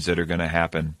meetings that are going to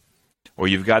happen, or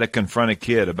you've got to confront a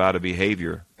kid about a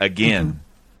behavior again,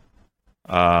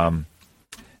 it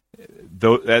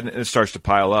starts to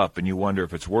pile up and you wonder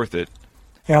if it's worth it.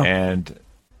 And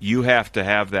you have to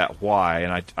have that why.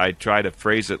 And I try to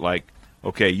phrase it like,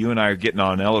 okay, you and I are getting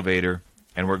on an elevator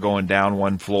and we're going down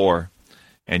 1 floor,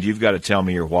 and you've got to tell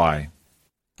me your why.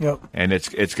 And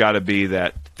it's got to be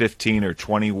that 15 or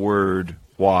 20 word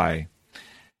why.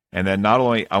 And then not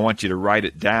only I want you to write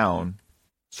it down.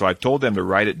 So I told them to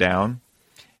write it down.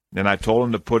 Then I told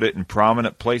them to put it in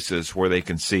prominent places where they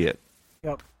can see it.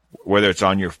 Whether it's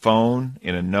on your phone,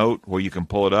 in a note where you can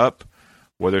pull it up,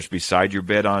 whether it's beside your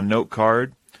bed on a note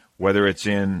card, whether it's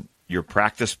in your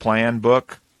practice plan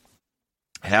book,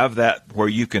 have that where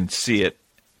you can see it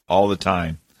all the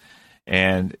time.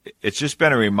 And it's just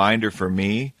been a reminder for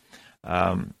me.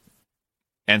 And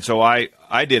so I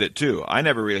did it too. I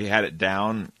never really had it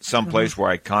down someplace where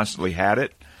I constantly had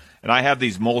it. And I have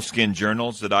these moleskin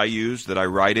journals that I use that I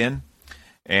write in.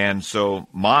 And so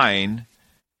mine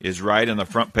is right on the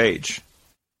front page.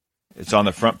 It's on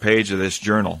the front page of this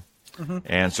journal.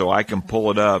 And so I can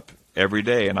pull it up every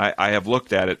day. And I have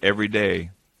looked at it every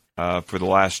day for the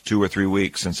last 2 or 3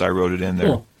 weeks since I wrote it in there.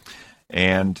 Cool.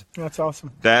 And That's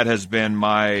awesome. that has been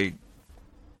my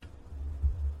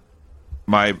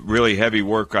really heavy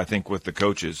work, I think, with the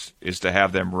coaches, is to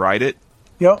have them write it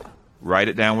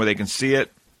down where they can see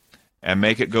it, and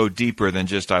make it go deeper than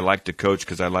just I like to coach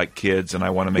because I like kids and I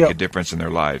want to make a difference in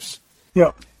their lives.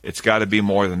 Yep. It's got to be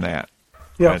more than that.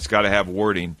 Yep. And it's got to have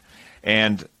wording.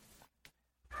 And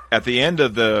at the end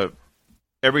of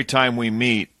every time we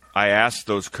meet, I ask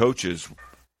those coaches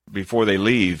before they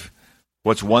leave,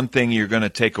 what's one thing you're going to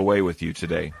take away with you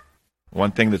today?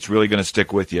 One thing that's really going to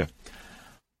stick with you.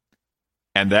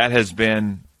 And that has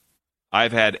been,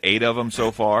 I've had 8 of them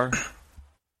so far,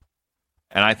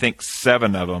 and I think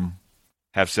 7 of them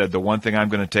have said the one thing I'm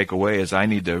going to take away is I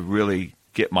need to really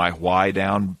get my why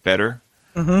down better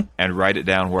and write it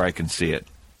down where I can see it.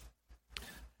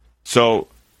 So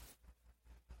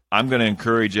I'm going to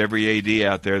encourage every AD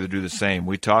out there to do the same.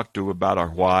 We talked about our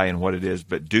why and what it is,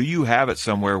 but do you have it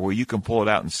somewhere where you can pull it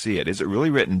out and see it? Is it really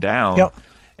written down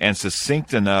and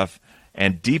succinct enough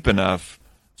and deep enough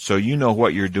so you know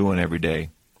what you're doing every day?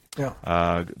 Yeah.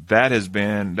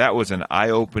 That was an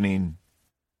eye-opening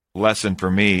lesson for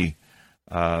me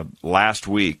last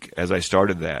week as I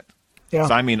started that. Yeah.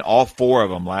 So, I mean, all 4 of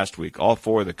them last week, all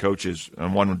 4 of the coaches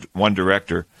and one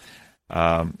director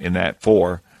in that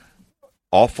 4,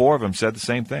 all 4 of them said the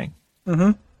same thing.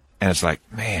 And it's like,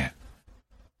 man,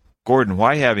 Gordon,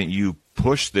 why haven't you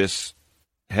pushed this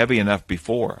heavy enough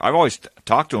before? I've always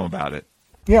talked to him about it.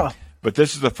 Yeah. But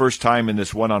this is the first time in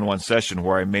this one-on-one session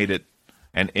where I made it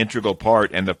an integral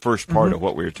part and the first part of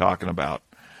what we were talking about.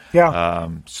 Yeah.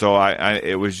 So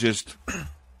it was just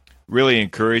really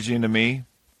encouraging to me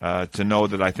to know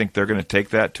that I think they're going to take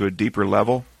that to a deeper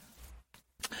level.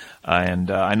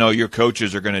 And I know your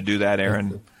coaches are going to do that,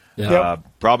 Aaron.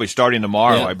 Probably starting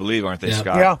tomorrow, I believe, aren't they,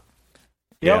 Scott?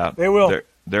 Yeah, they will.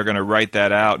 They're going to write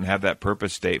that out and have that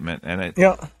purpose statement.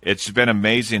 And it's been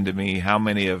amazing to me how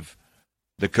many of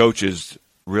the coaches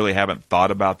really haven't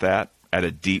thought about that at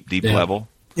a deep, deep level.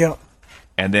 Yeah.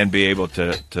 And then be able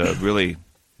to really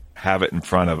have it in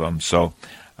front of them. So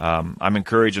I'm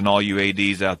encouraging all you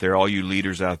ADs out there, all you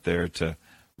leaders out there, to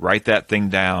write that thing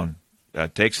down,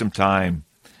 take some time,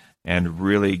 and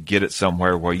really get it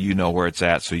somewhere where you know where it's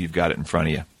at so you've got it in front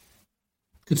of you.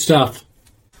 Good stuff.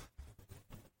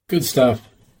 Good stuff.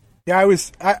 Yeah,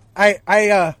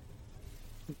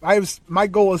 my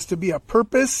goal is to be a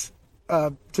purpose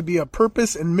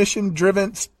and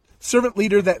mission-driven servant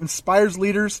leader that inspires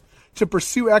leaders to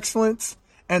pursue excellence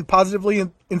and positively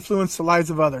influence the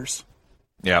lives of others.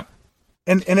 Yeah.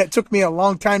 And it took me a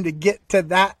long time to get to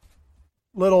that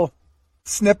little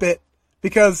snippet,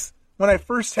 because when I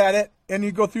first had it and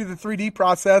you go through the 3D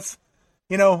process,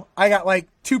 I got like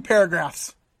 2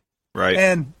 paragraphs. Right.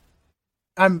 And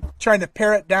I'm trying to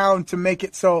pare it down to make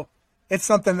it so it's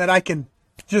something that I can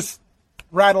just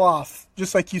rattle off,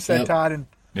 just like you said, Todd, and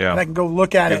I can go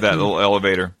look at it. That little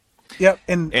elevator. Yep,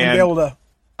 and be able to.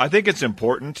 I think it's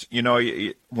important,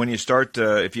 when you start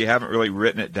to, if you haven't really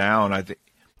written it down, I think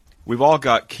we've all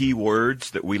got key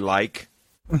words that we like,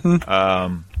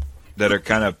 that are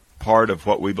kind of part of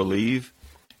what we believe.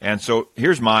 And so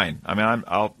here's mine. I mean,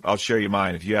 I'll share you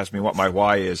mine. If you ask me what my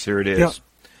why is, here it is. Yep.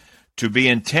 To be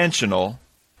intentional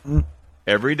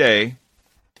every day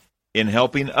in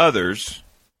helping others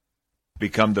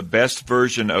become the best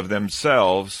version of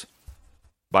themselves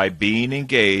by being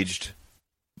engaged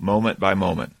moment by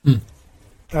moment.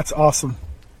 That's awesome.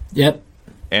 Yep.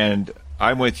 And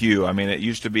I'm with you. I mean, it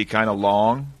used to be kind of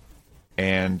long,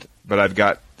 but I've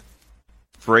got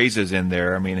phrases in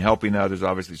there. I mean, helping others,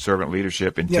 obviously, servant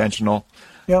leadership, intentional.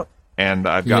 Yep. And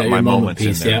I've got my moments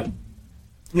in there.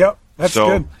 Yep. That's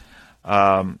good.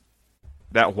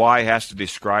 That why has to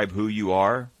describe who you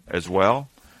are as well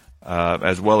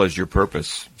as your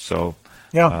purpose. So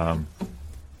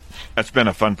that's been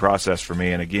a fun process for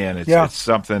me. And again, it's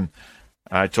something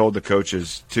I told the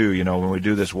coaches too, when we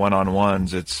do this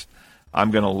one-on-ones,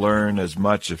 I'm going to learn as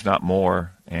much, if not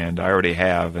more. And I already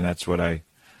have. And that's what I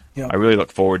really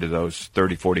look forward to, those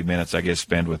 30, 40 minutes I get to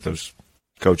spend with those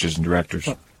coaches and directors.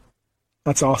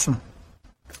 That's awesome.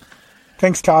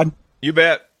 Thanks, Todd. You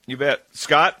bet. You bet.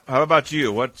 Scott, how about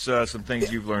you? What's some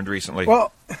things you've learned recently?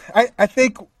 Well, I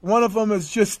think one of them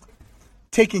is just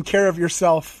taking care of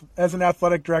yourself as an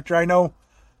athletic director. I know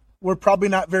we're probably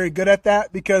not very good at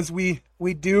that because we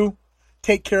do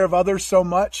take care of others so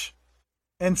much.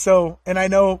 And I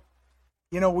know,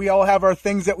 we all have our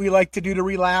things that we like to do to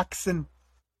relax. And,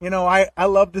 I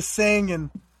love to sing and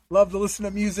love to listen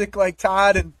to music like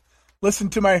Todd and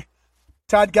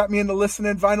Todd got me into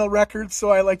listening to vinyl records. So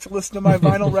I like to listen to my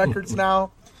vinyl records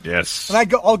now. Yes.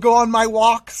 And I'll go on my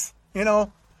walks,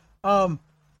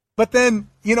 but then,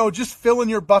 just filling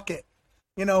your bucket,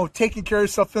 taking care of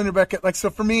yourself, filling your bucket. Like,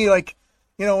 so for me, like,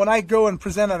 when I go and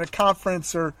present at a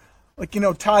conference or like,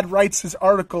 Todd writes his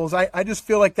articles, I just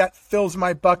feel like that fills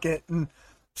my bucket. And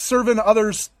serving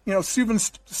others, serving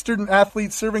student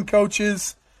athletes, serving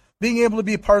coaches, being able to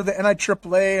be a part of the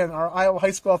NIAAA and our Iowa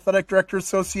High School Athletic Director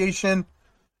Association.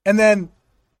 And then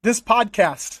this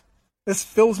podcast, this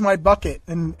fills my bucket.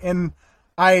 And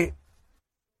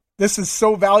this is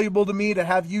so valuable to me to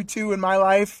have you two in my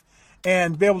life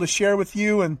and be able to share with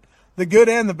you and the good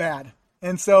and the bad.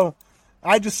 And so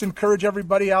I just encourage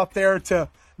everybody out there to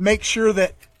make sure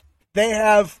that they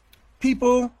have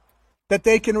people that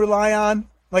they can rely on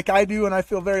like I do. And I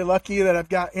feel very lucky that I've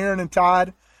got Aaron and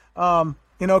Todd,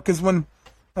 because when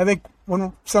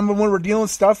we're dealing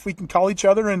with stuff, we can call each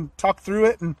other and talk through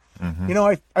it. And,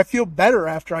 I feel better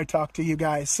after I talk to you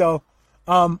guys. So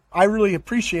I really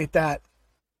appreciate that.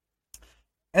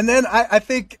 And then I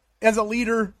think as a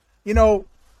leader,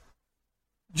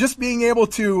 just being able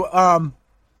to,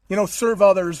 serve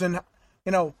others and,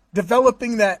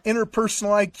 developing that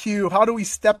interpersonal IQ. How do we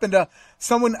step into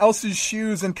someone else's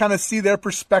shoes and kind of see their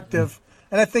perspective?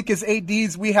 And I think as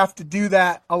ADs, we have to do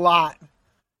that a lot,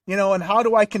 and how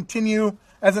do I continue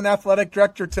as an athletic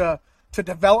director to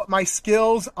develop my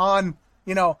skills on,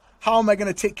 how am I going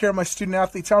to take care of my student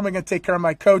athletes? How am I going to take care of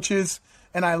my coaches?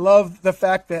 And I love the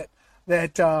fact that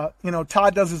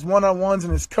Todd does his one-on-ones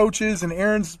and his coaches, and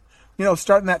Aaron's,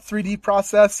 starting that 3D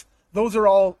process. Those are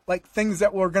all like things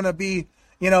that we're going to be,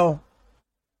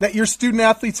 that your student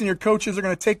athletes and your coaches are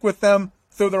going to take with them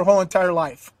through their whole entire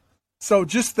life. So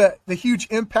just the huge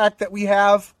impact that we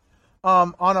have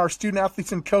on our student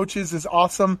athletes and coaches is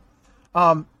awesome.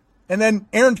 And then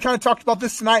Aaron kind of talked about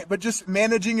this tonight, but just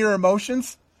managing your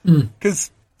emotions, because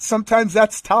sometimes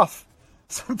that's tough.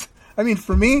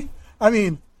 For me,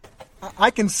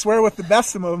 I can swear with the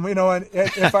best of them, and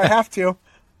if I have to.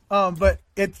 But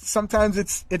sometimes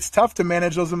it's tough to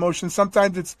manage those emotions.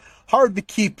 Sometimes it's hard to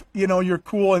keep, your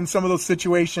cool in some of those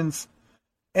situations.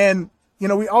 And,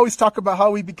 we always talk about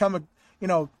how we become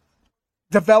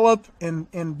develop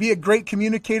and be a great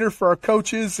communicator for our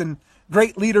coaches, and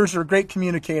great leaders are great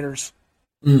communicators.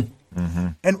 Mm-hmm.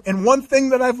 And one thing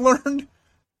that I've learned,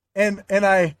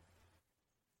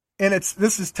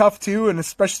 this is tough too, and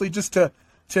especially just to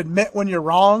admit when you're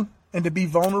wrong and to be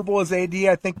vulnerable as AD,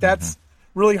 I think that's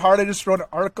really hard. I just wrote an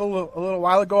article a little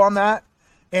while ago on that,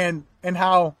 and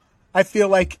how I feel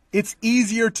like it's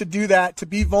easier to do that, to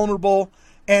be vulnerable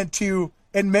and to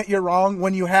admit you're wrong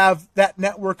when you have that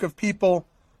network of people,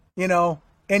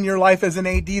 in your life as an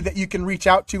AD that you can reach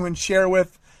out to and share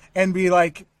with and be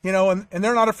like, and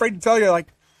they're not afraid to tell you like,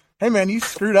 hey man, you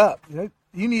screwed up.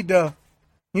 You need to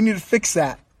fix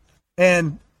that.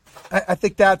 And I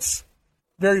think that's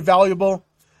very valuable.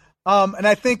 And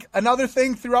I think another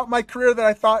thing throughout my career that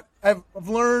I thought I've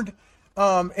learned,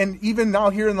 and even now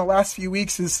here in the last few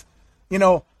weeks, is,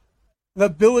 the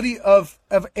ability of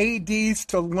ADs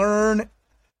to learn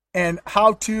and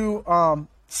how to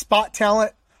spot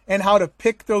talent and how to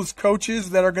pick those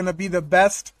coaches that are going to be the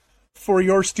best for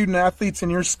your student athletes in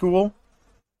your school.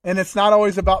 And it's not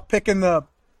always about picking the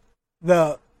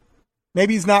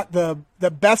maybe he's not the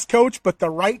best coach, but the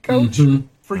right coach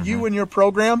for you and your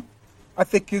program. I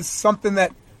think is something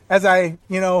that, as I,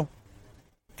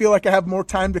 feel like I have more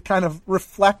time to kind of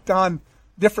reflect on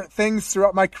different things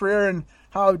throughout my career and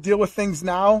how I deal with things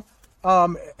now,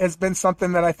 has been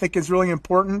something that I think is really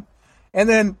important. And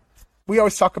then we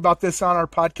always talk about this on our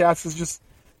podcast, is just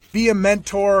be a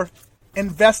mentor,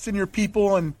 invest in your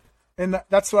people. And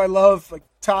that's what I love. Like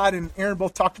Todd and Aaron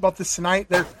both talked about this tonight.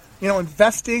 They're,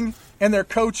 investing in their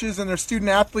coaches and their student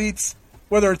athletes,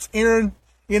 whether it's Aaron,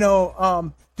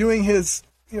 doing his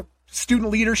student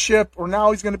leadership, or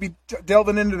now he's going to be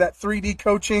delving into that 3D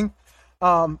coaching,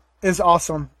 is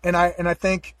awesome. And I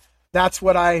think that's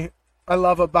what I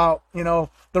love about, the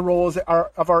roles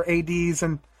of our ADs.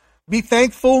 And be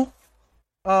thankful,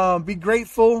 be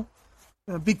grateful,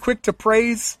 be quick to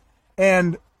praise.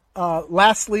 And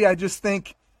lastly, I just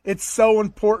think it's so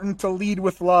important to lead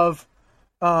with love.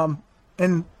 Sometimes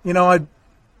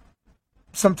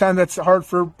that's hard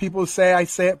for people to say. I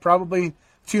say it probably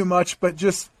too much, but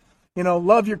just,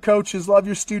 love your coaches, love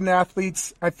your student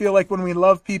athletes. I feel like when we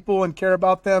love people and care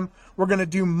about them, we're going to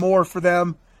do more for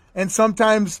them. And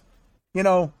sometimes,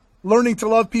 learning to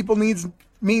love people means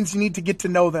you need to get to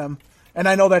know them. And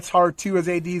I know that's hard too as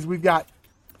ADs. We've got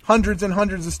hundreds and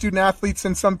hundreds of student athletes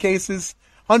in some cases,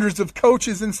 hundreds of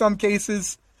coaches in some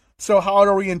cases. So how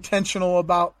are we intentional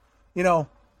about,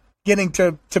 getting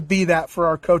to be that for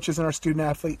our coaches and our student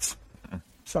athletes?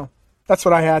 So that's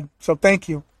what I had. So thank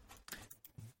you.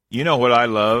 You know what I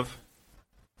love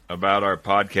about our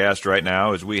podcast right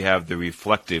now is we have the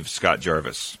reflective Scott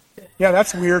Jarvis. Yeah,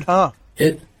 that's weird, huh?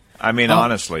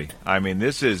 Honestly,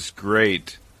 this is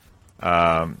great.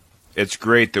 It's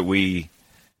great that we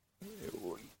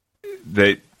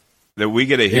get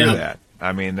to hear that.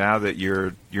 Now that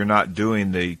you're not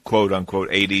doing the quote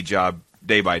unquote AD job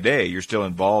day by day, you're still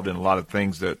involved in a lot of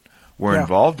things that we're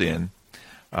involved in.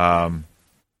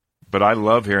 But I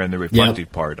love hearing the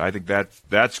reflective part. I think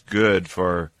that's good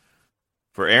for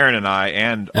Aaron and I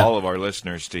and all of our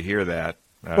listeners to hear that.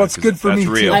 Well, it's good for me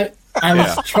real. too. I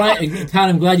was trying, Todd,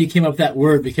 I'm glad you came up with that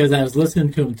word because I was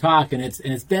listening to him talk, and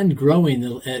it's been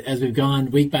growing as we've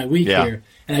gone week by week here,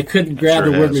 and I couldn't grab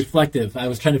the word reflective. I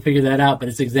was trying to figure that out, but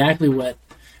it's exactly what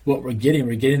we're getting.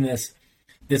 We're getting this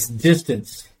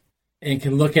distance, and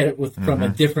can look at it from a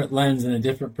different lens and a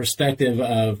different perspective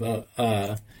of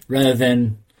rather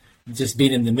than just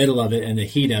being in the middle of it and the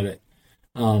heat of it.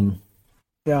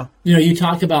 You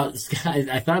talk about,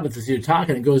 I thought about this, you're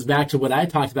talking, it goes back to what I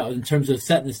talked about in terms of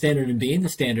setting the standard and being the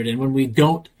standard. And when we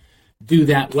don't do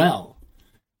that well,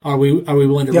 are we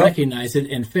willing to recognize it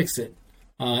and fix it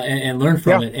and learn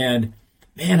from it? And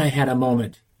man, I had a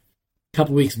moment a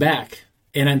couple weeks back,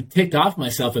 and I'm ticked off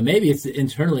myself, and maybe it's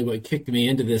internally what kicked me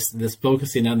into this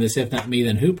focusing on this if not me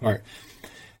then who part.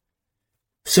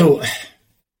 So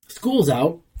school's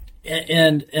out.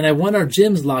 And I want our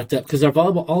gyms locked up because all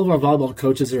of our volleyball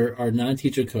coaches are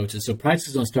non-teacher coaches, so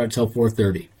practices don't start till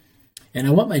 4:30. And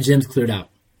I want my gyms cleared out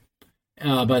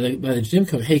by the gym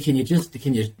coach. Hey, can you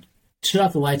shut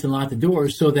off the lights and lock the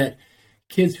doors so that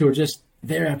kids who are just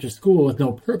there after school with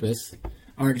no purpose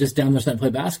aren't just down there starting to play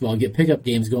basketball, get pickup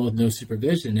games going with no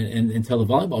supervision, and until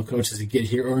the volleyball coaches get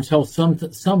here, or until some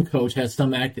coach has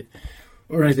some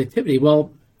organized activity.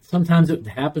 Well, sometimes it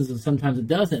happens and sometimes it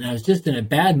doesn't. And I was just in a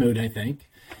bad mood, I think.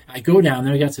 I go down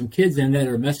there, I got some kids in that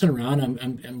are messing around.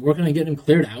 I'm working on getting them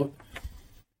cleared out.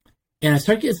 And I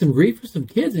start getting some grief for some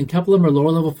kids, and a couple of them are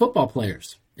lower level football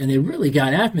players. And they really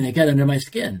got after me. They got under my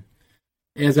skin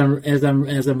as I'm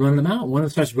running them out. One of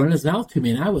them starts running his mouth to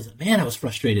me, and I was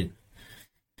frustrated.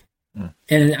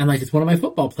 And I'm like, it's one of my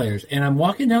football players. And I'm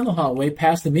walking down the hallway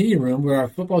past the meeting room where our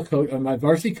football coach or my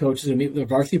varsity coaches are meet with their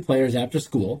varsity players after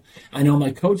school. I know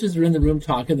my coaches are in the room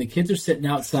talking. The kids are sitting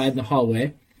outside in the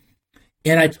hallway.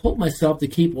 And I told myself to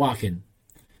keep walking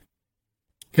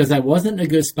because I wasn't in a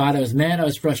good spot. I was mad. I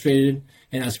was frustrated.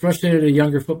 And I was frustrated at a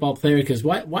younger football player because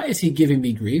why is he giving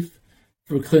me grief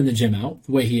for clearing the gym out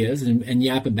the way he is and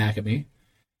yapping back at me?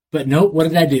 But no, what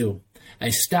did I do? I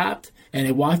stopped. And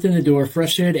I walked in the door,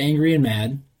 frustrated, angry, and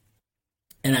mad.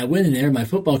 And I went in there, my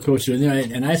football coach was in there,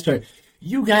 and I started,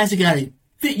 you guys have got to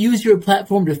use your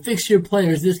platform to fix your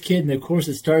players, this kid. And, of course,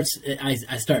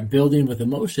 I start building with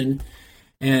emotion.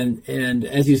 And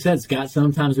as you said, Scott,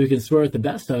 sometimes we can swear at the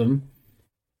best of them.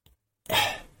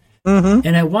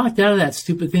 And I walked out of that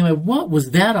stupid thing, like, what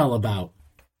was that all about?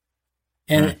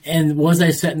 And was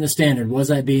I setting the standard?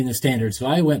 Was I being the standard? So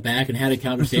I went back and had a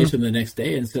conversation the next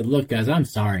day and said, look, guys, I'm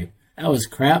sorry. That was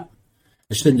crap.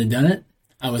 I shouldn't have done it.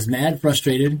 I was mad,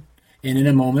 frustrated, and in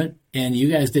a moment, and you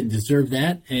guys didn't deserve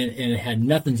that, and it had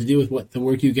nothing to do with what the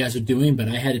work you guys are doing, but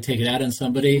I had to take it out on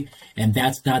somebody, and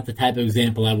that's not the type of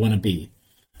example I want to be.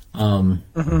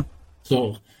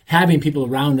 So having people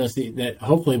around us that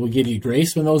hopefully will give you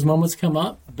grace when those moments come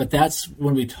up, but that's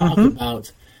when we talk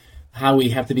about how we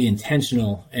have to be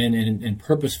intentional and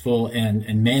purposeful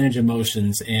and manage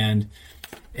emotions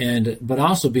but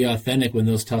also be authentic when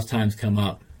those tough times come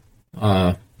up.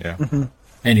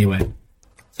 Anyway,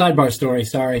 sidebar story.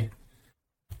 Sorry.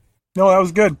 No, that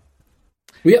was good.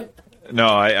 Yep. No,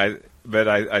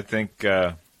 I think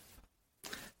it's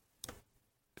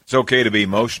okay to be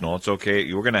emotional. It's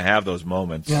okay. We're going to have those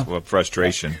moments of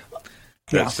frustration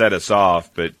that set us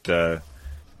off. But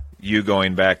you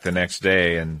going back the next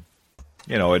day and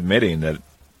admitting that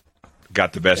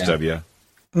got the best of you.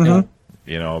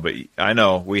 But I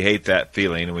know we hate that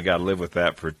feeling, and we got to live with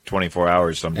that for 24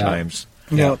 hours sometimes,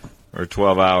 or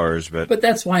 12 hours. But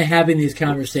that's why having these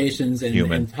conversations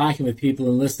and talking with people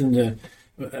and listening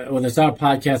to whether it's our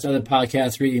podcast, other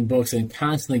podcasts, reading books, and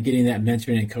constantly getting that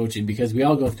mentoring and coaching, because we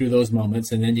all go through those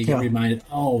moments, and then you get reminded,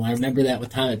 oh, I remember that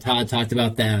time that Todd talked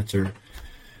about that,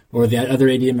 or that other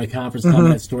AD in my conference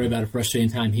telling that story about a frustrating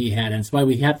time he had. And it's why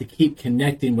we have to keep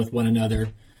connecting with one another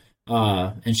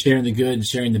and sharing the good and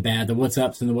sharing the bad, the what's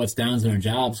ups and the what's downs in our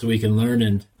jobs, so we can learn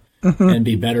and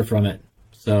be better from it.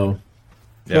 So,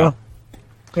 yeah.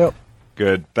 Yep.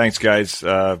 Good. Thanks, guys.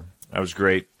 That was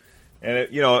great. And,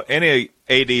 any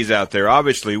ADs out there,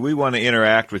 obviously we want to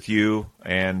interact with you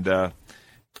and,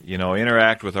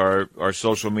 interact with our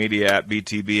social media at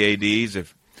BTB ADs.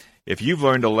 If you've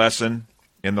learned a lesson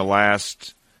in the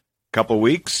last couple of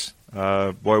weeks,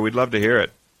 boy, we'd love to hear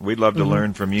it. We'd love to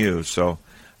learn from you. So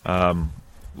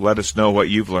let us know what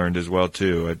you've learned as well,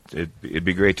 too. It'd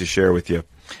be great to share with you.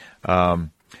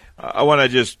 I want to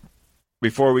just,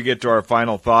 before we get to our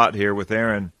final thought here with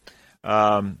Aaron,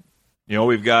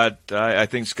 we've got, I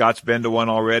think Scott's been to one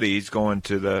already. He's going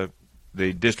to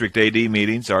the district AD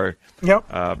meetings, our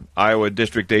Iowa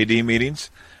district AD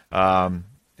meetings.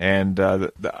 And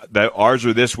ours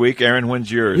are this week. Aaron,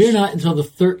 when's yours? We're not until the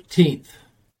 13th.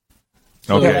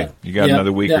 So, okay, you got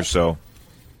another week or so.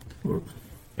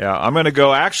 Yeah, I'm going to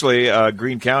go. Actually,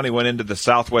 Greene County went into the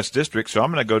Southwest District, so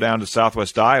I'm going to go down to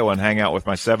Southwest Iowa and hang out with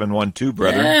my 712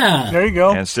 brethren. Yeah, there you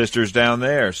go. And sisters down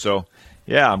there. So,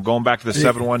 yeah, I'm going back to the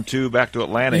 712, back to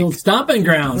Atlantic. Little stomping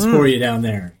grounds for you down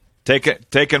there.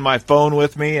 Taking my phone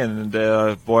with me, and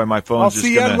boy, my phone's just I'll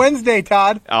see you on Wednesday,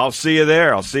 Todd. I'll see you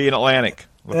there. I'll see you in Atlantic.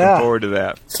 Looking forward to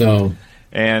that. So,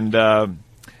 and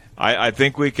I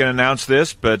think we can announce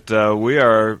this, but we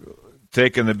are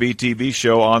taking the BTB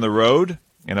show on the road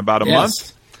in about a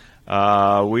month.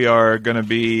 We are going to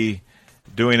be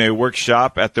doing a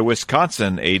workshop at the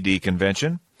Wisconsin AD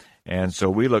convention, and so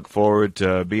we look forward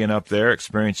to being up there,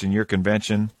 experiencing your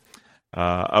convention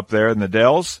up there in the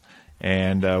Dells,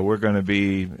 and we're going to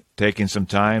be taking some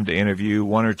time to interview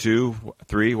 1 or 2,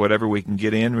 3, whatever we can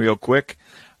get in real quick.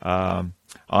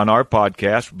 On our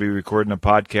podcast, we'll be recording a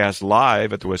podcast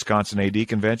live at the Wisconsin AD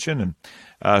convention,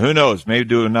 and who knows, maybe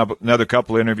do another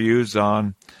couple interviews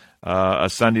on a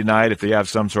Sunday night if they have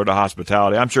some sort of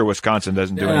hospitality. I'm sure Wisconsin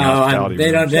doesn't do any hospitality.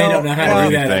 They don't know how to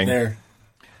do that up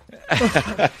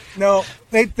there. No,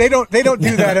 they don't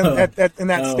do that in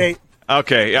that state.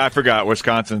 Okay, yeah, I forgot.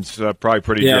 Wisconsin's probably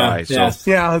pretty dry. So.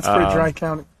 Yeah, it's pretty dry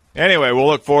county. Anyway, we'll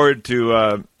look forward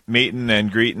to meeting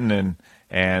and greeting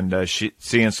and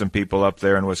seeing some people up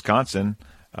there in Wisconsin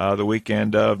the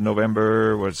weekend of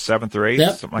November 7th or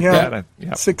 8th, something like that.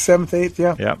 6th, 7th, 8th,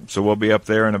 yeah. Yeah, so we'll be up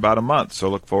there in about a month, so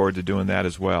look forward to doing that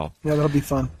as well. Yeah, that'll be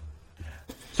fun.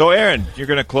 So, Aaron, you're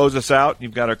going to close us out.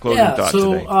 You've got our closing thoughts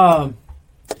today.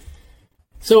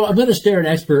 So I'm going to share an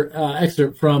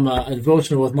excerpt from a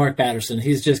devotional with Mark Batterson.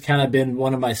 He's just kind of been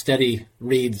one of my steady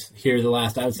reads here the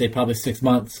last, I would say, probably 6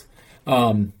 months.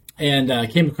 And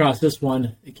came across this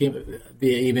one. It came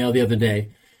via email the other day.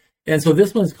 And so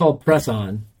this one's called Press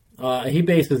On. He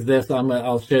bases this,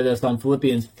 I'll share this on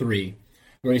Philippians 3,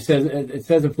 where it says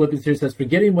in Philippians 3, it says,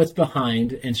 "Forgetting what's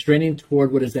behind and straining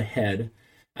toward what is ahead,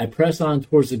 I press on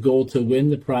towards the goal to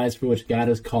win the prize for which God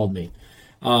has called me."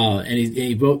 And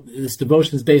he wrote this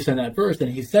devotion is based on that verse,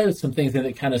 and he said some things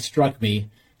that kind of struck me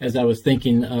as I was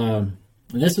thinking. And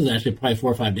this was actually probably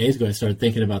 4 or 5 days ago. I started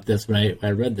thinking about this when I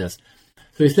read this.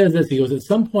 So he says this. He goes, "At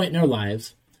some point in our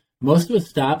lives, most of us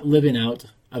stop living out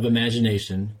of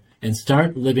imagination and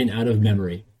start living out of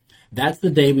memory. That's the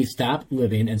day we stop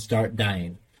living and start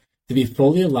dying. To be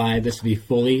fully alive is to be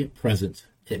fully present.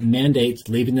 It mandates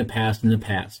leaving the past in the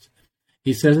past."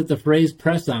 He says that the phrase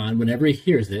 "press on," whenever he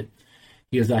hears it,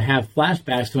 he goes, "I have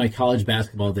flashbacks to my college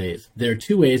basketball days. There are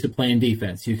 2 ways of playing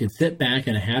defense. You can sit back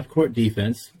in a half-court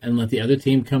defense and let the other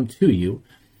team come to you.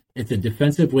 It's a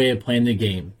defensive way of playing the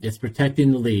game. It's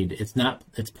protecting the lead.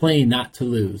 It's playing not to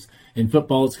lose. In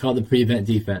football, it's called the prevent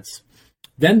defense.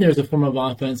 Then there's a form of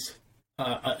offense,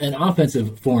 an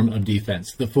offensive form of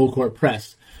defense, the full-court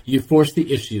press. You force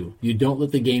the issue. You don't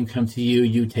let the game come to you.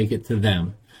 You take it to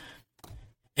them."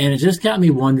 And it just got me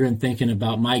wondering, thinking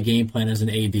about my game plan as an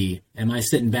AD. Am I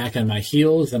sitting back on my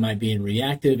heels? Am I being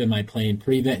reactive? Am I playing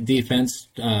prevent defense,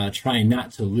 trying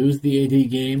not to lose the AD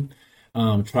game,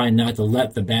 trying not to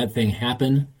let the bad thing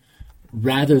happen,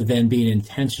 rather than being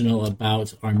intentional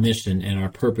about our mission and our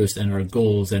purpose and our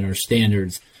goals and our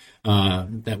standards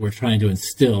that we're trying to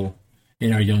instill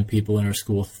in our young people in our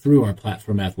school through our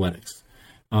platform athletics?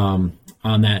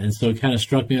 On that. And so it kind of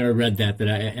struck me when I read that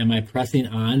am I pressing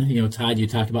on? Todd, you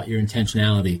talked about your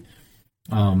intentionality.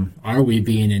 Are we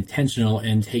being intentional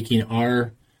and taking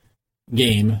our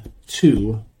game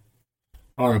to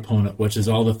our opponent, which is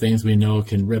all the things we know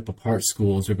can rip apart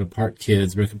schools, rip apart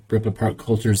kids, rip apart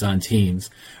cultures on teams.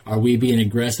 Are we being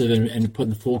aggressive and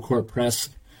putting the full court press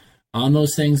on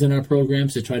those things in our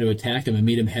programs to try to attack them and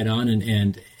meet them head on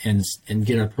and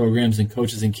get our programs and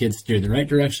coaches and kids steered in the right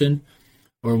direction?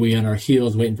 Or are we on our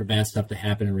heels waiting for bad stuff to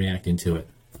happen and reacting to it?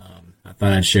 I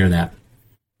thought I'd share that.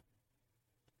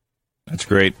 That's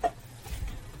great.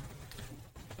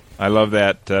 I love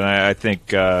that, and I think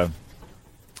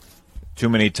too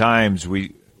many times we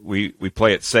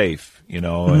play it safe,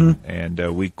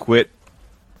 and we quit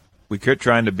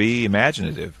trying to be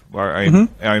imaginative.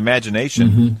 Our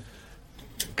imagination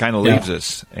kind of leaves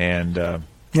us, and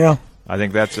I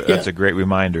think that's a great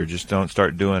reminder. Just don't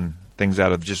start doing things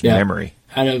out of just memory.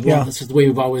 This is the way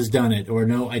we've always done it, or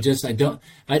no,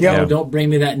 don't bring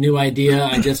me that new idea.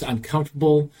 I'm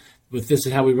comfortable with this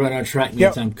is how we run our track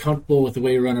meets. I'm comfortable with the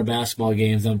way we run our basketball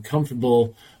games. I'm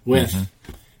comfortable with,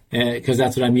 because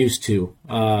that's what I'm used to.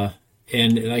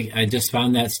 And like I just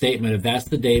found that statement of that's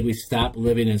the day we stop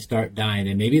living and start dying.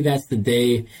 And maybe that's the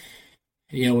day,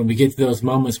 when we get to those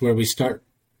moments where we start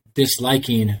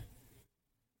disliking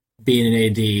being an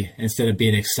AD instead of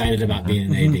being excited about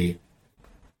being an AD.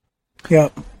 Yeah.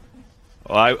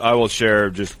 Well, I will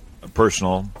share just a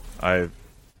personal. I've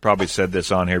probably said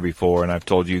this on here before, and I've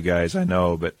told you guys, I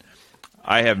know, but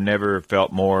I have never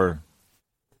felt more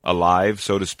alive,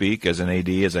 so to speak, as an AD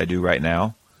as I do right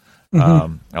now. A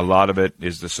lot of it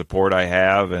is the support I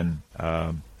have,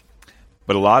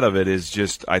 but a lot of it is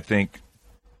just, I think,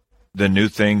 the new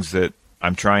things that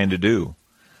I'm trying to do.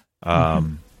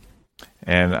 And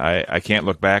I can't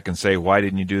look back and say, why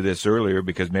didn't you do this earlier?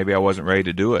 Because maybe I wasn't ready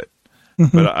to do it.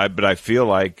 But I feel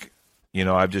like,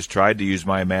 I've just tried to use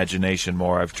my imagination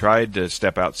more. I've tried to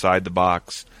step outside the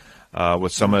box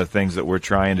with some of the things that we're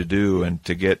trying to do and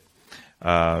to get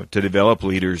to develop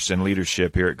leaders and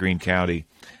leadership here at Greene County.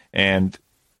 And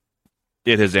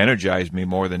it has energized me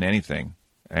more than anything.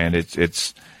 And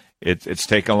it's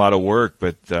taken a lot of work,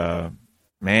 but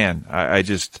man, I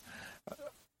just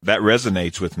that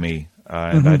resonates with me.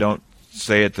 And I don't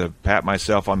say it to pat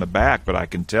myself on the back, but I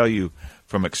can tell you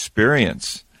from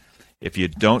experience, if you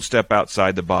don't step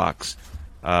outside the box,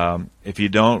 if you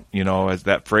don't, as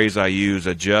that phrase I use,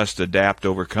 adjust, adapt,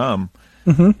 overcome,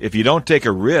 if you don't take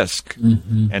a risk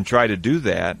and try to do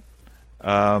that,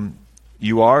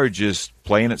 you are just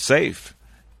playing it safe.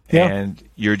 And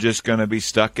you're just going to be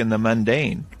stuck in the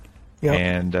mundane.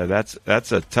 And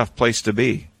that's a tough place to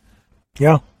be.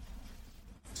 Yeah.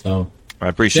 So I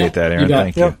appreciate that, Aaron.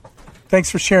 Thank you. Thanks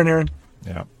for sharing, Aaron.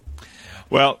 Yeah.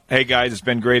 Well, hey, guys, it's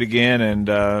been great again, and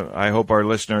I hope I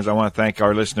want to thank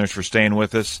our listeners for staying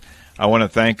with us. I want to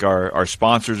thank our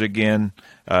sponsors again,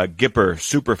 Gipper,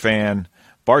 Superfan,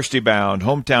 Varsity Bound,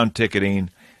 Hometown Ticketing,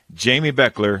 Jamie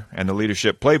Beckler, and the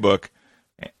Leadership Playbook,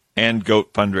 and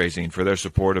GOAT Fundraising for their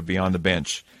support of Beyond the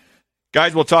Bench.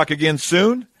 Guys, we'll talk again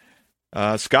soon.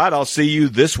 Scott, I'll see you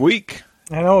this week.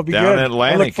 I know, it'll be down good. in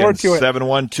Atlantic I look forward to it.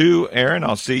 712. Aaron,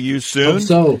 I'll see you soon. Hope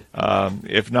so.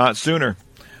 If not sooner.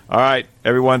 All right,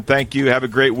 everyone, thank you. Have a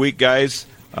great week, guys.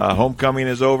 Homecoming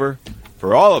is over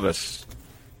for all of us,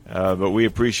 but we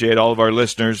appreciate all of our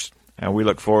listeners, and we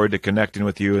look forward to connecting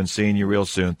with you and seeing you real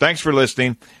soon. Thanks for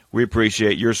listening. We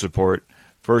appreciate your support.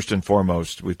 First and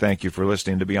foremost, we thank you for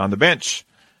listening to Beyond the Bench.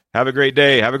 Have a great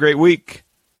day. Have a great week,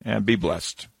 and be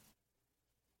blessed.